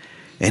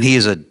 And he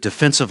is a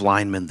defensive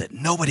lineman that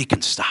nobody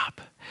can stop.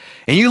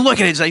 And you look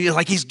at it, it's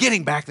like he's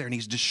getting back there and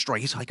he's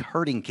destroying. He's like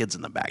hurting kids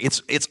in the back.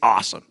 It's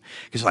awesome.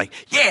 He's like,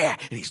 yeah.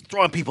 And he's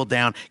throwing people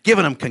down,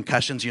 giving them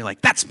concussions. And you're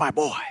like, that's my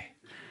boy.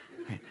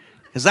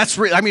 Because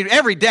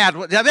every dad,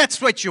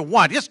 that's what you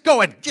want. Just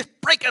go and just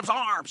break his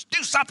arms.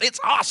 Do something. It's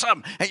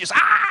awesome. And just,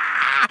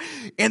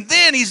 And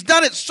then he's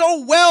done it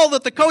so well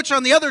that the coach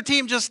on the other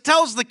team just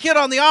tells the kid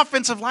on the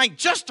offensive line,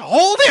 just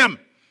hold him.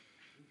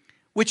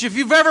 Which if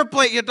you've ever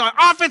played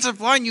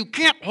offensive line, you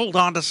can't hold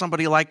on to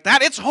somebody like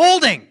that. It's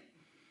holding.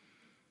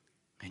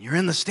 And you're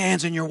in the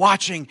stands and you're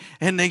watching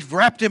and they've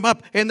wrapped him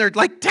up and they're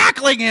like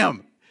tackling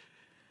him.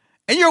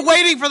 And you're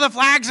waiting for the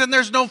flags and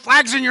there's no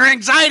flags and your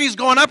anxiety's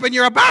going up and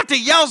you're about to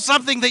yell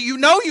something that you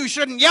know you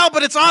shouldn't yell,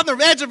 but it's on the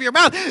edge of your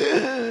mouth.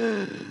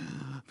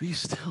 Be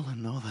still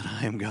and know that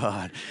I am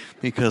God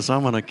because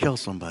I'm going to kill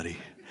somebody.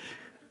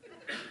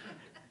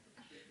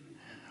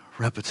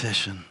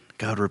 Repetition.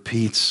 God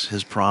repeats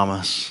his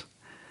promise.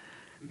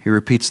 He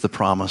repeats the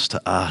promise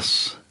to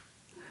us.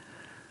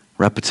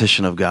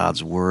 Repetition of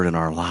God's word in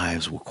our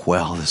lives will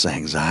quell this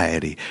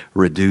anxiety,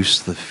 reduce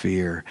the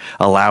fear,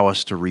 allow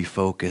us to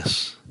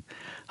refocus,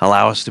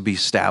 allow us to be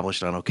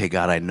established on, okay,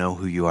 God, I know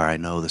who you are. I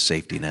know the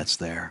safety net's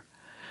there.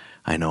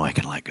 I know I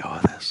can let go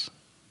of this.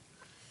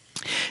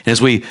 And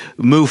as we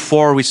move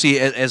forward, we see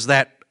as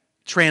that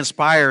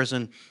transpires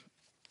and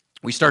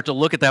we start to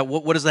look at that,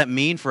 what does that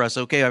mean for us?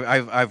 Okay,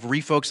 I've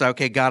refocused.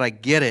 Okay, God, I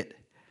get it.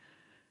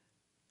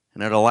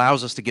 And it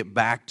allows us to get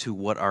back to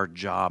what our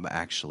job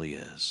actually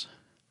is.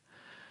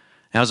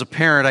 Now, as a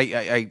parent,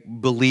 I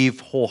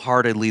believe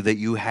wholeheartedly that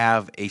you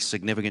have a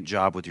significant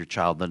job with your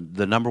child.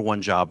 The number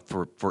one job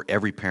for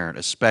every parent,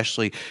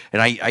 especially,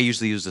 and I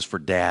usually use this for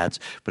dads,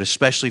 but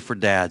especially for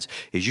dads,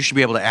 is you should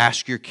be able to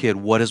ask your kid,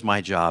 what is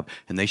my job?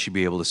 And they should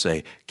be able to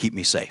say, keep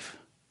me safe.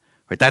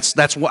 Right?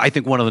 That's what I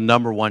think one of the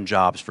number one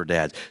jobs for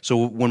dads.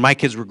 So when my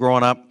kids were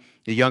growing up,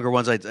 the younger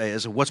ones, I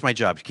said, what's my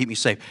job? Keep me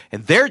safe.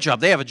 And their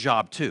job, they have a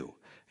job too.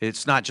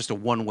 It's not just a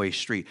one-way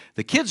street.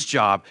 The kid's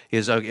job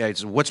is, okay,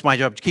 what's my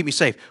job? To keep me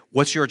safe.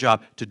 What's your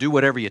job? To do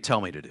whatever you tell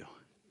me to do.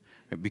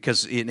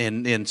 Because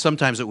and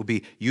sometimes it would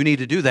be, you need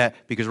to do that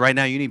because right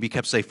now you need to be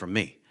kept safe from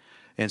me.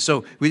 And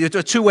so it's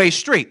a two-way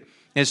street.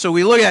 And so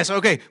we look at it and say,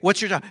 okay,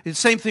 what's your job? It's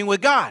the same thing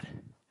with God.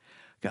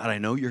 God, I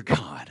know you're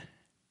God.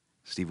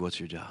 Steve, what's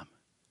your job?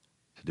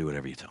 To do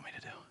whatever you tell me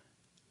to do.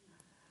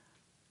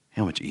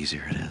 How much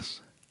easier it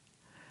is.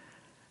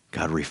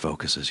 God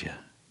refocuses you,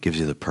 gives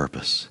you the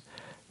purpose.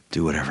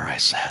 Do whatever I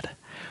said,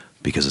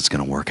 because it's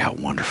going to work out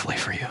wonderfully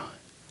for you.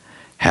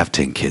 Have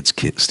 10 kids,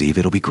 Steve.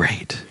 It'll be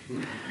great.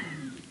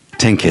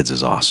 10 kids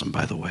is awesome,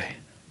 by the way.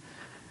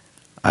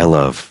 I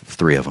love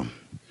 3 of them.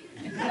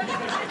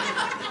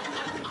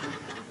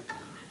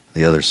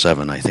 The other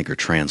 7, I think, are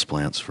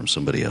transplants from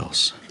somebody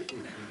else.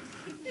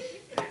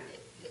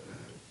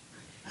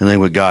 And then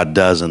what God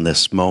does in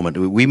this moment,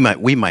 we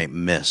might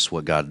miss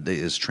what God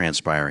is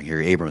transpiring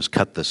here. Abram has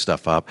cut this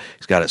stuff up.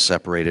 He's got it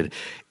separated.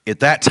 At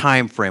that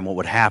time frame, what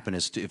would happen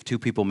is if 2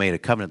 people made a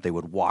covenant, they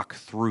would walk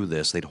through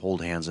this. They'd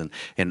hold hands,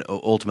 and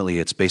ultimately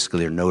it's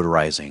basically they're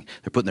notarizing.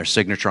 They're putting their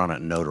signature on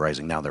it and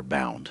notarizing. Now they're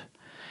bound.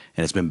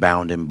 And it's been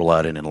bound in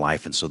blood and in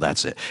life, and so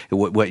that's it.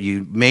 What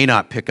you may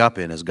not pick up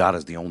in is God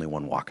is the only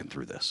one walking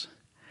through this.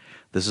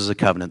 This is a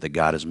covenant that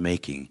God is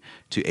making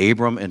to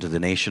Abram and to the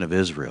nation of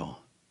Israel,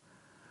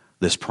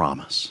 this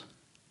promise.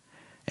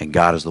 And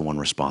God is the one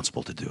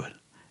responsible to do it.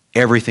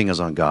 Everything is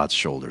on God's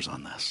shoulders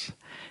on this.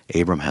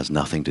 Abram has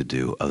nothing to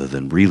do other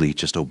than really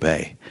just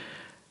obey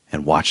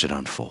and watch it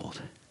unfold.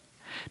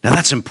 Now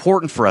that's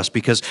important for us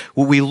because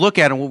what we look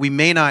at and what we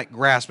may not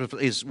grasp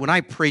is when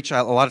I preach,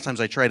 a lot of times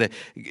I try to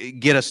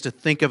get us to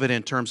think of it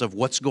in terms of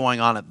what's going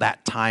on at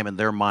that time in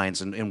their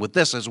minds. And with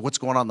this is what's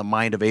going on in the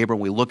mind of Abram.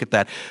 We look at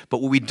that.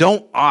 But what we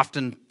don't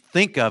often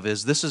think of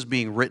is this is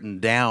being written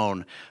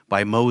down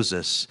by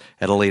Moses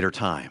at a later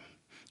time.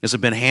 This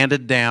has been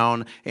handed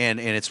down, and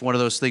it's one of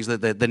those things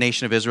that the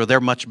nation of Israel, they're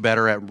much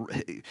better at.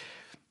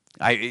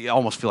 I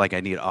almost feel like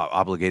I need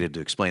obligated to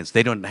explain this.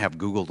 They don't have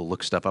Google to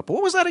look stuff up.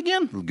 What was that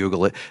again?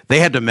 Google it. They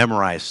had to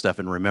memorize stuff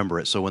and remember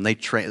it. So when they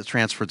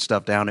transferred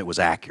stuff down, it was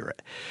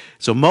accurate.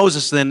 So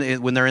Moses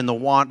then, when they're in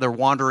they're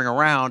wandering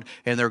around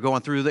and they're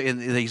going through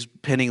and he's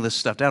pinning this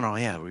stuff down. Oh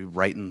yeah, we're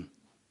writing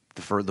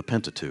for the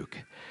Pentateuch.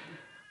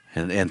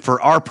 And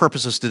for our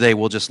purposes today,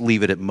 we'll just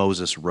leave it at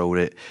Moses wrote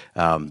it.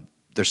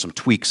 There's some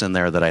tweaks in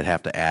there that I'd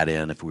have to add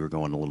in if we were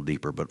going a little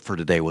deeper. But for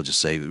today, we'll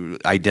just say,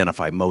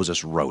 identify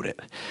Moses wrote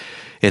it.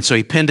 And so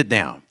he pinned it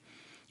down.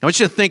 I want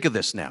you to think of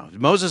this now.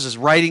 Moses is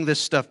writing this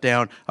stuff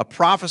down, a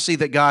prophecy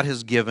that God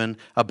has given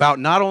about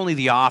not only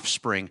the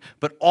offspring,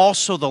 but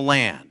also the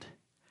land.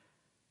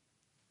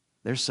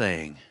 They're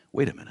saying,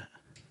 wait a minute.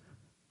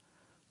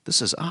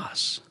 This is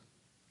us.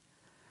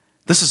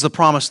 This is the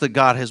promise that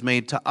God has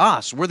made to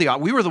us. We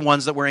were the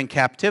ones that were in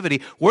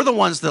captivity. We're the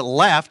ones that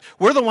left.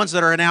 We're the ones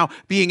that are now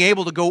being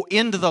able to go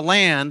into the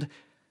land.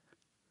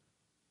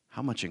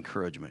 How much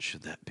encouragement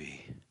should that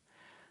be?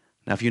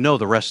 Now, if you know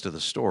the rest of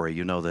the story,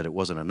 you know that it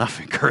wasn't enough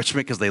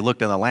encouragement because they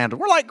looked in the land.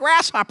 We're like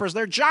grasshoppers.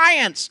 They're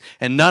giants.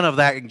 And none of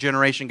that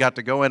generation got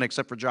to go in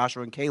except for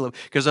Joshua and Caleb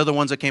because they're the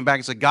ones that came back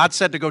and said, God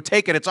said to go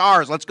take it. It's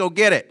ours. Let's go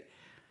get it.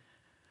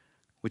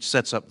 Which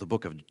sets up the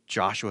book of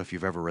Joshua. If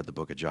you've ever read the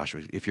book of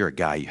Joshua, if you're a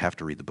guy, you have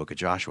to read the book of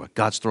Joshua.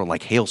 God's throwing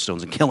like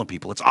hailstones and killing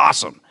people. It's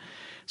awesome.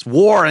 It's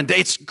war, and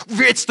it's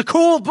the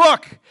cool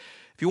book.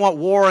 If you want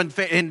war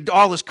and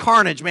all this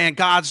carnage, man,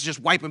 God's just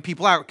wiping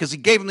people out because he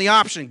gave them the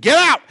option. Get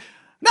out.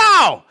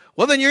 No.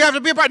 Well, then you have to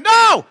be a part.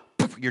 No.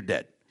 You're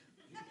dead.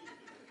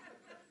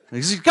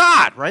 He's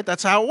God, right?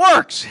 That's how it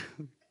works.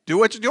 Do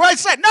what I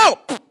said. No.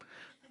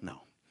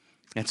 No.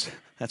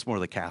 That's more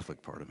the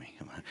Catholic part of me.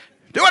 Come on.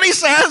 Do what he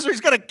says, or he's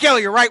going to kill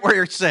you right where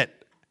you're sitting.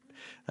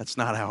 That's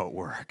not how it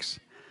works.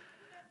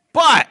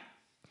 But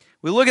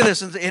we look at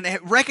this and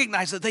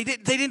recognize that they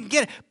didn't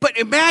get it. But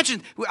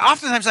imagine,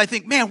 oftentimes I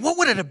think, man, what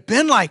would it have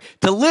been like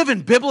to live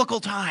in biblical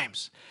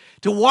times?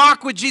 To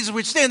walk with Jesus.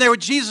 We're standing there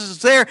with Jesus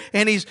is there,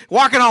 and he's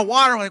walking on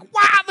water. We're like,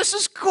 wow, this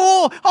is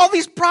cool. All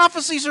these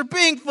prophecies are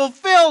being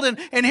fulfilled,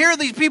 and here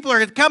these people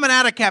are coming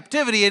out of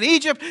captivity in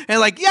Egypt, and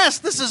like, yes,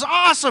 this is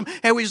awesome.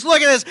 And we just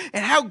look at this,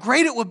 and how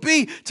great it would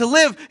be to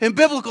live in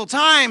biblical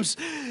times.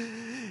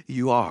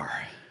 You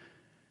are.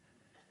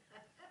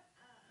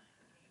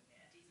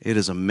 It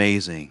is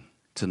amazing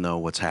to know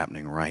what's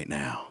happening right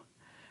now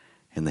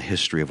in the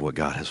history of what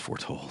God has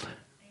foretold.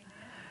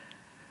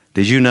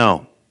 Did you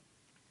know?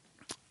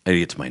 I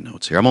get to my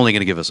notes here. I'm only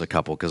going to give us a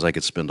couple because I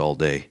could spend all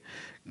day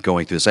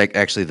going through this.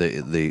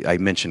 Actually, I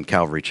mentioned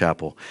Calvary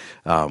Chapel.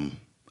 I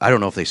don't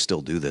know if they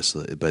still do this,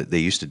 but they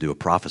used to do a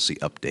prophecy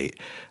update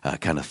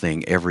kind of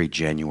thing every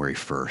January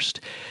 1st.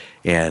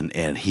 And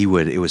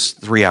it was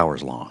 3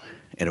 hours long.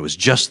 And it was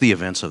just the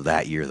events of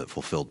that year that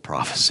fulfilled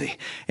prophecy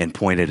and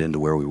pointed into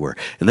where we were.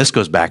 And this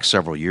goes back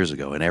several years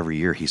ago. And every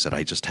year he said,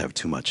 I just have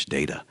too much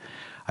data.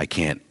 I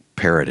can't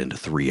pare it into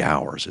 3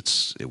 hours.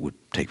 It would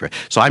take.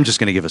 So I'm just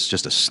going to give us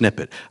just a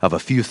snippet of a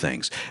few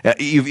things.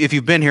 If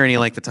you've been here any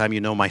length of time,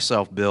 you know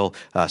myself, Bill,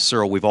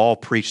 Cyril, we've all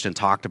preached and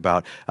talked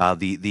about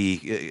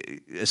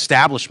the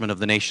establishment of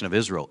the nation of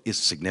Israel is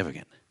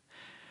significant.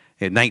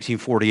 In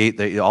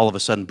 1948, all of a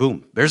sudden,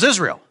 boom, there's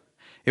Israel.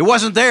 It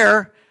wasn't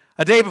there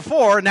a day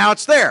before, now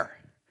it's there.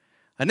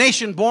 A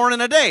nation born in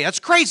a day. That's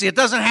crazy. It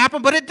doesn't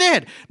happen, but it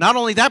did. Not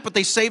only that, but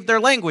they saved their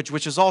language,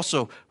 which is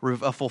also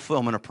a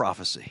fulfillment of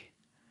prophecy.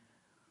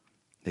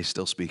 They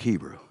still speak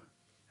Hebrew.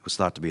 It was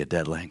thought to be a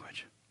dead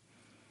language.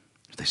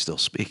 They still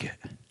speak it.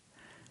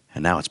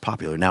 And now it's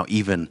popular. Now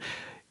even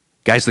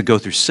guys that go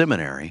through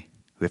seminary,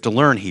 we have to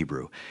learn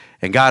Hebrew.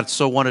 And God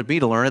so wanted me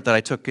to learn it that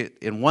I took it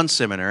in one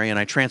seminary and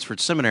I transferred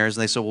seminaries,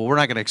 and they said, well, we're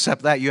not going to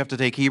accept that. You have to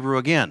take Hebrew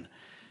again.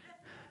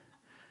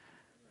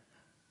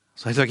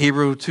 So I took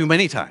Hebrew too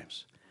many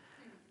times.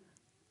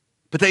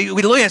 But we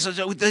look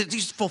at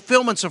these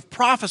fulfillments of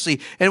prophecy,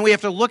 and we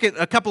have to look at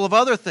a couple of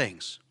other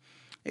things.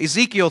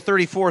 Ezekiel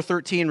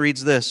 34:13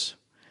 reads this,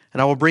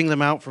 and I will bring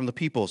them out from the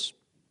peoples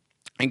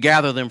and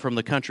gather them from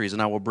the countries,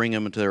 and I will bring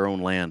them into their own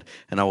land,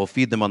 and I will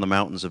feed them on the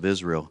mountains of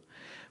Israel,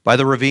 by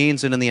the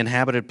ravines and in the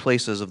inhabited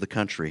places of the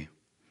country.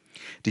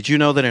 Did you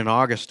know that in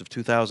August of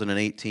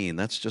 2018,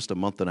 that's just a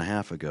month and a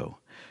half ago,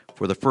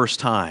 for the first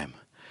time,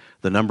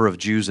 the number of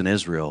Jews in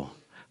Israel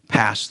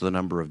passed the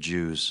number of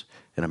Jews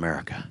in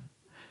America?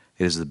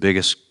 It is the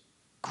biggest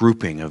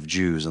grouping of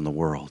Jews in the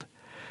world.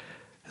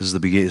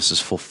 This is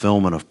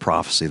fulfillment of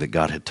prophecy that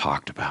God had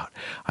talked about.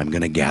 I'm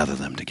going to gather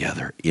them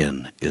together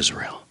in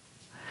Israel.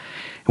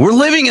 And we're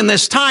living in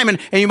this time, and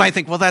you might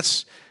think, well,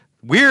 that's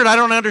weird. I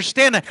don't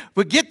understand that.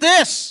 But get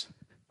this.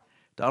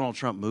 Donald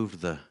Trump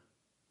moved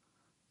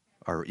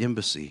our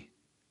embassy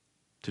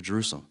to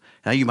Jerusalem.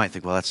 Now you might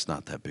think, well, that's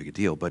not that big a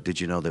deal. But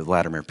did you know that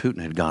Vladimir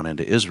Putin had gone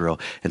into Israel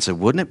and said,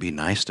 wouldn't it be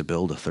nice to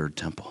build a third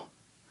temple?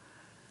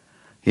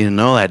 You didn't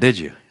know that, did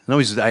you?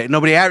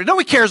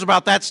 Nobody cares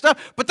about that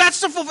stuff, but that's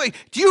the full thing.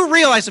 Do you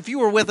realize, if you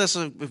were with us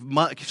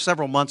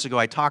several months ago,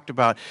 I talked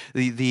about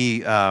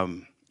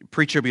the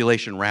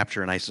pre-tribulation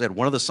rapture, and I said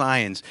one of the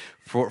signs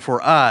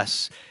for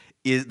us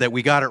is that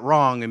we got it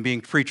wrong in being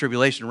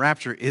pre-tribulation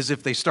rapture is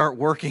if they start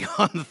working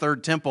on the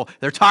third temple.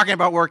 They're talking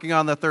about working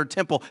on the third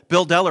temple.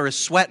 Bill Deller is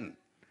sweating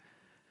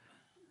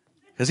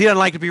because he doesn't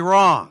like to be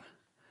wrong.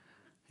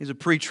 He's a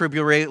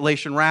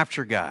pre-tribulation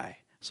rapture guy.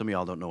 Some of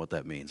y'all don't know what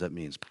that means. That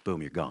means,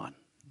 boom, you're gone,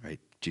 right?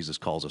 Jesus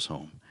calls us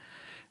home.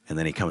 And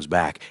then he comes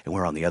back, and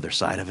we're on the other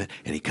side of it,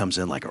 and he comes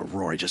in like a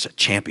roar, just a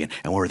champion,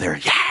 and we're there,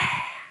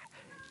 yeah,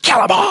 kill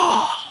them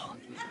all.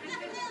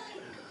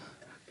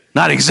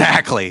 Not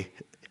exactly.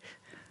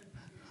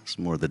 It's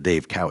more the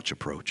Dave Couch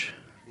approach.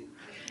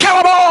 Kill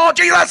them all,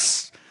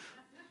 Jesus!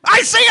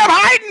 I see him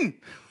hiding!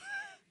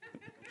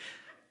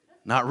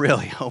 Not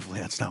really. Hopefully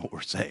that's not what we're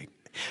saying.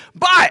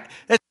 But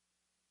the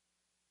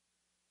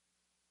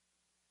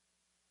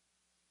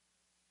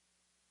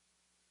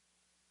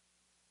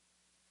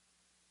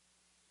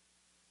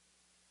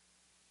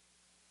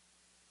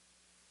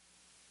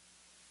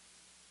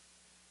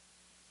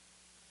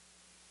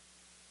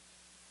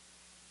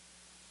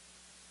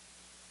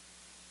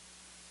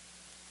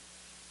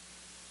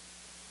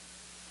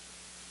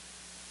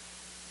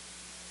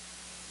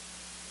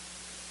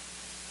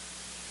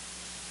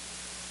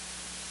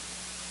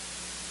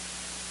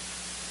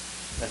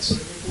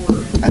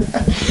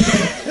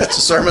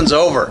sermon's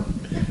over.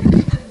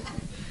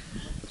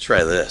 Let's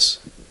try this.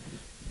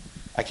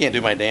 I can't do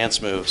my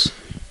dance moves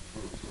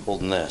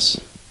holding this.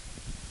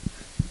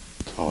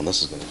 Oh, and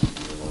this is going to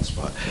be one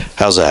spot.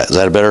 How's that? Is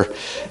that better?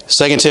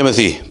 2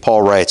 Timothy,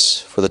 Paul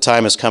writes, for the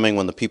time is coming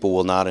when the people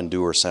will not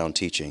endure sound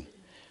teaching,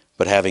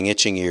 but having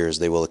itching ears,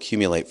 they will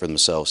accumulate for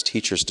themselves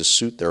teachers to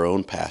suit their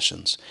own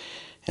passions,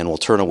 and will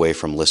turn away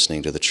from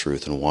listening to the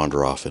truth and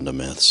wander off into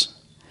myths.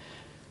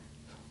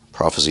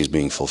 Prophecy is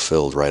being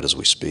fulfilled right as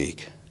we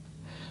speak.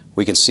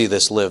 We can see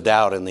this lived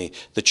out in the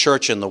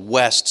church in the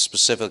West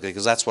specifically,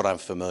 because that's what I'm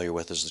familiar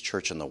with, is the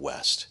church in the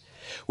West.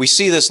 We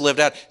see this lived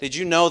out. Did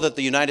you know that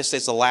the United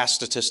States, the last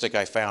statistic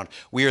I found,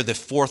 we are the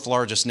fourth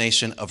largest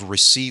nation of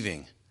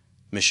receiving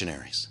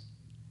missionaries?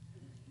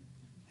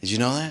 Did you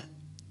know that?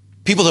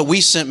 People that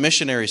we sent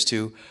missionaries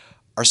to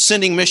are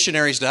sending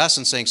missionaries to us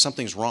and saying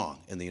something's wrong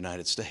in the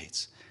United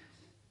States.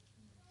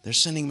 They're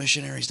sending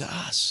missionaries to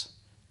us.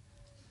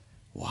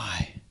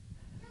 Why?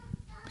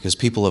 Because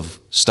people have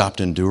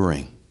stopped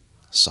enduring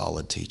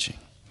solid teaching.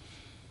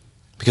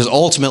 Because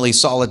ultimately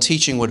solid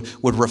teaching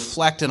would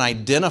reflect and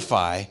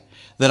identify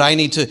that I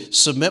need to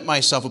submit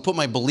myself and put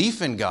my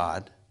belief in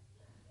God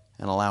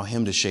and allow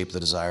Him to shape the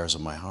desires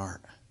of my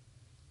heart.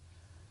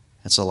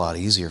 It's a lot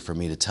easier for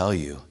me to tell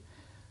you,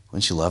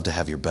 wouldn't you love to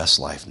have your best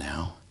life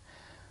now?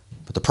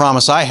 But the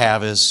promise I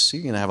have is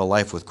you're going to have a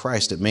life with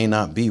Christ. It may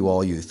not be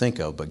all you think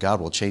of, but God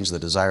will change the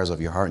desires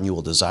of your heart and you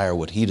will desire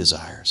what He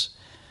desires.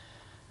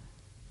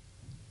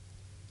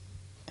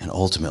 And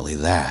ultimately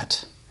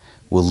that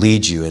will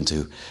lead you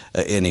into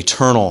an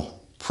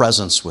eternal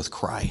presence with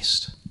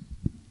Christ.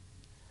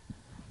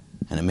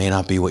 And it may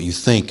not be what you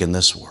think in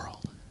this world.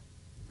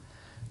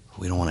 But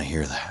we don't want to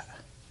hear that.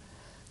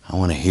 I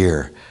want to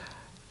hear,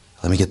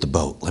 let me get the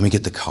boat, let me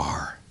get the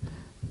car,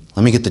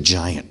 let me get the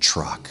giant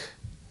truck,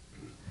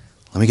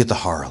 let me get the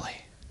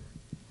Harley.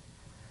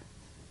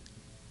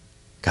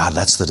 God,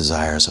 that's the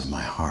desires of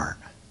my heart.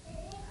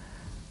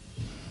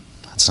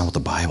 That's not what the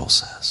Bible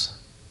says.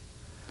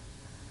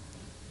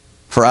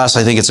 For us,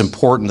 I think it's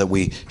important that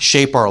we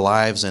shape our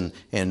lives and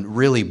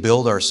really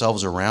build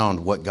ourselves around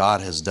what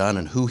God has done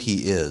and who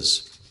He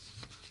is.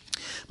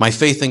 My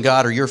faith in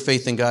God or your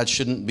faith in God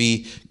shouldn't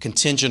be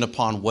contingent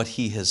upon what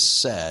He has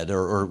said,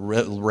 or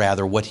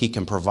rather what He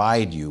can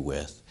provide you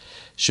with.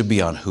 It should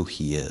be on who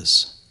He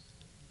is.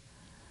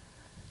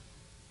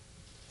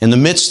 In the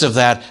midst of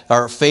that,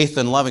 our faith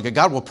and loving,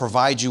 God will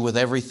provide you with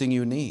everything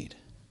you need.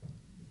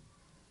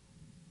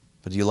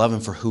 But do you love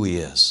Him for who He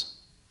is?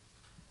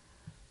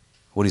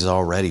 What He's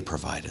already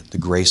provided, the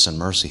grace and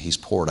mercy He's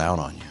poured out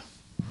on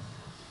you.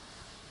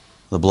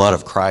 The blood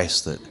of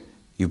Christ, that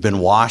you've been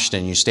washed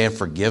and you stand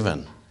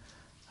forgiven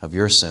of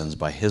your sins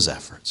by His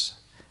efforts,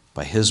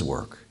 by His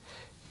work.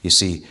 You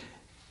see,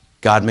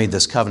 God made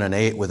this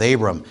covenant with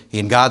Abram,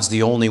 and God's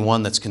the only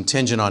one that's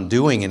contingent on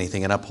doing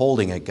anything and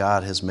upholding it.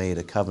 God has made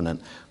a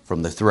covenant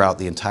throughout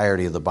the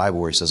entirety of the Bible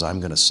where He says, I'm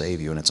going to save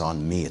you, and it's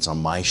on me, it's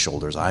on my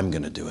shoulders, I'm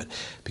going to do it,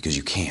 because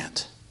you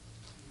can't.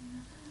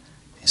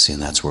 You see,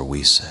 and that's where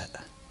we sit.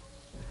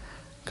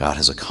 God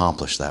has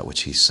accomplished that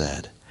which He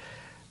said.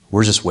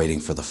 We're just waiting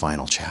for the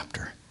final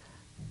chapter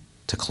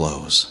to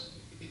close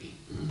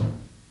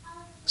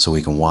so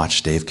we can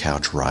watch Dave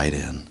Couch ride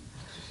in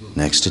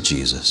next to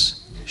Jesus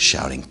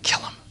shouting, kill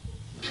him.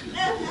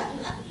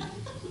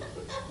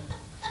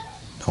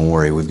 Don't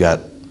worry, we've got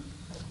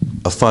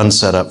a fun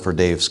setup for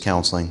Dave's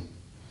counseling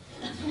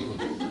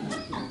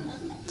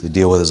to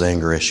deal with his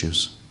anger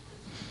issues.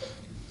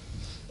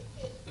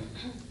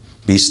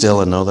 Be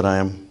still and know that I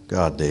am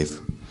God, Dave.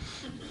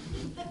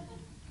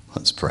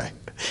 Let's pray.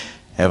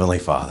 Heavenly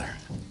Father,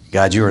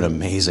 God, you are an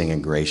amazing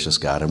and gracious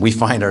God, and we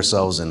find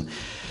ourselves in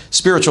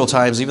spiritual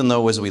times, even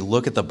though as we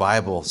look at the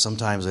Bible,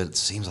 sometimes it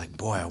seems like,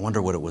 boy, I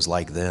wonder what it was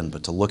like then,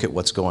 but to look at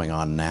what's going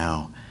on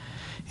now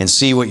and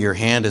see what your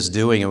hand is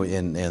doing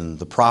and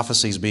the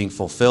prophecies being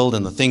fulfilled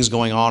and the things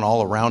going on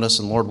all around us,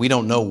 and Lord, we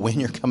don't know when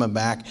you're coming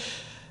back.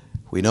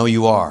 We know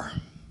you are.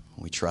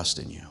 We trust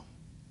in you.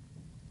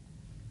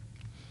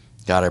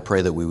 God, I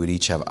pray that we would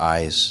each have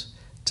eyes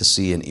to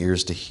see and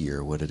ears to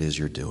hear what it is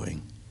you're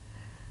doing,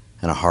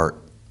 and a heart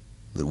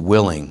that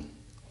willing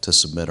to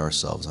submit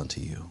ourselves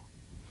unto you.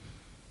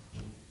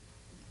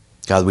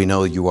 God, we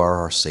know you are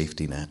our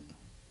safety net.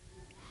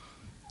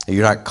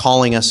 You're not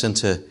calling us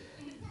into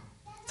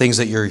things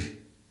that you're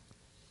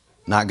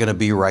not going to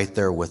be right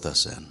there with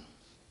us in.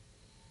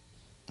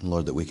 And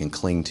Lord, that we can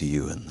cling to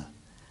you in the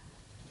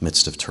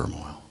midst of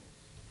turmoil.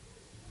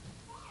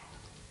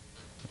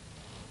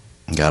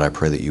 And God, I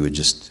pray that you would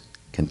just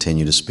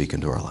continue to speak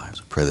into our lives.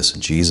 I pray this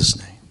in Jesus'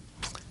 name.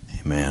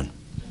 Amen.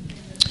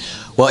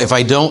 Well, if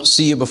I don't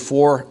see you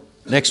before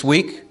next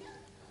week,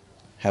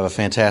 have a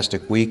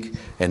fantastic week.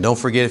 And don't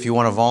forget, if you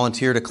want to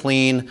volunteer to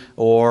clean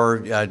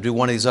or do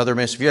one of these other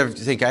ministries, if you ever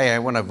think, hey, I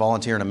want to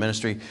volunteer in a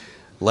ministry,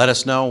 let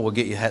us know. We'll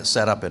get you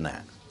set up in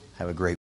that. Have a great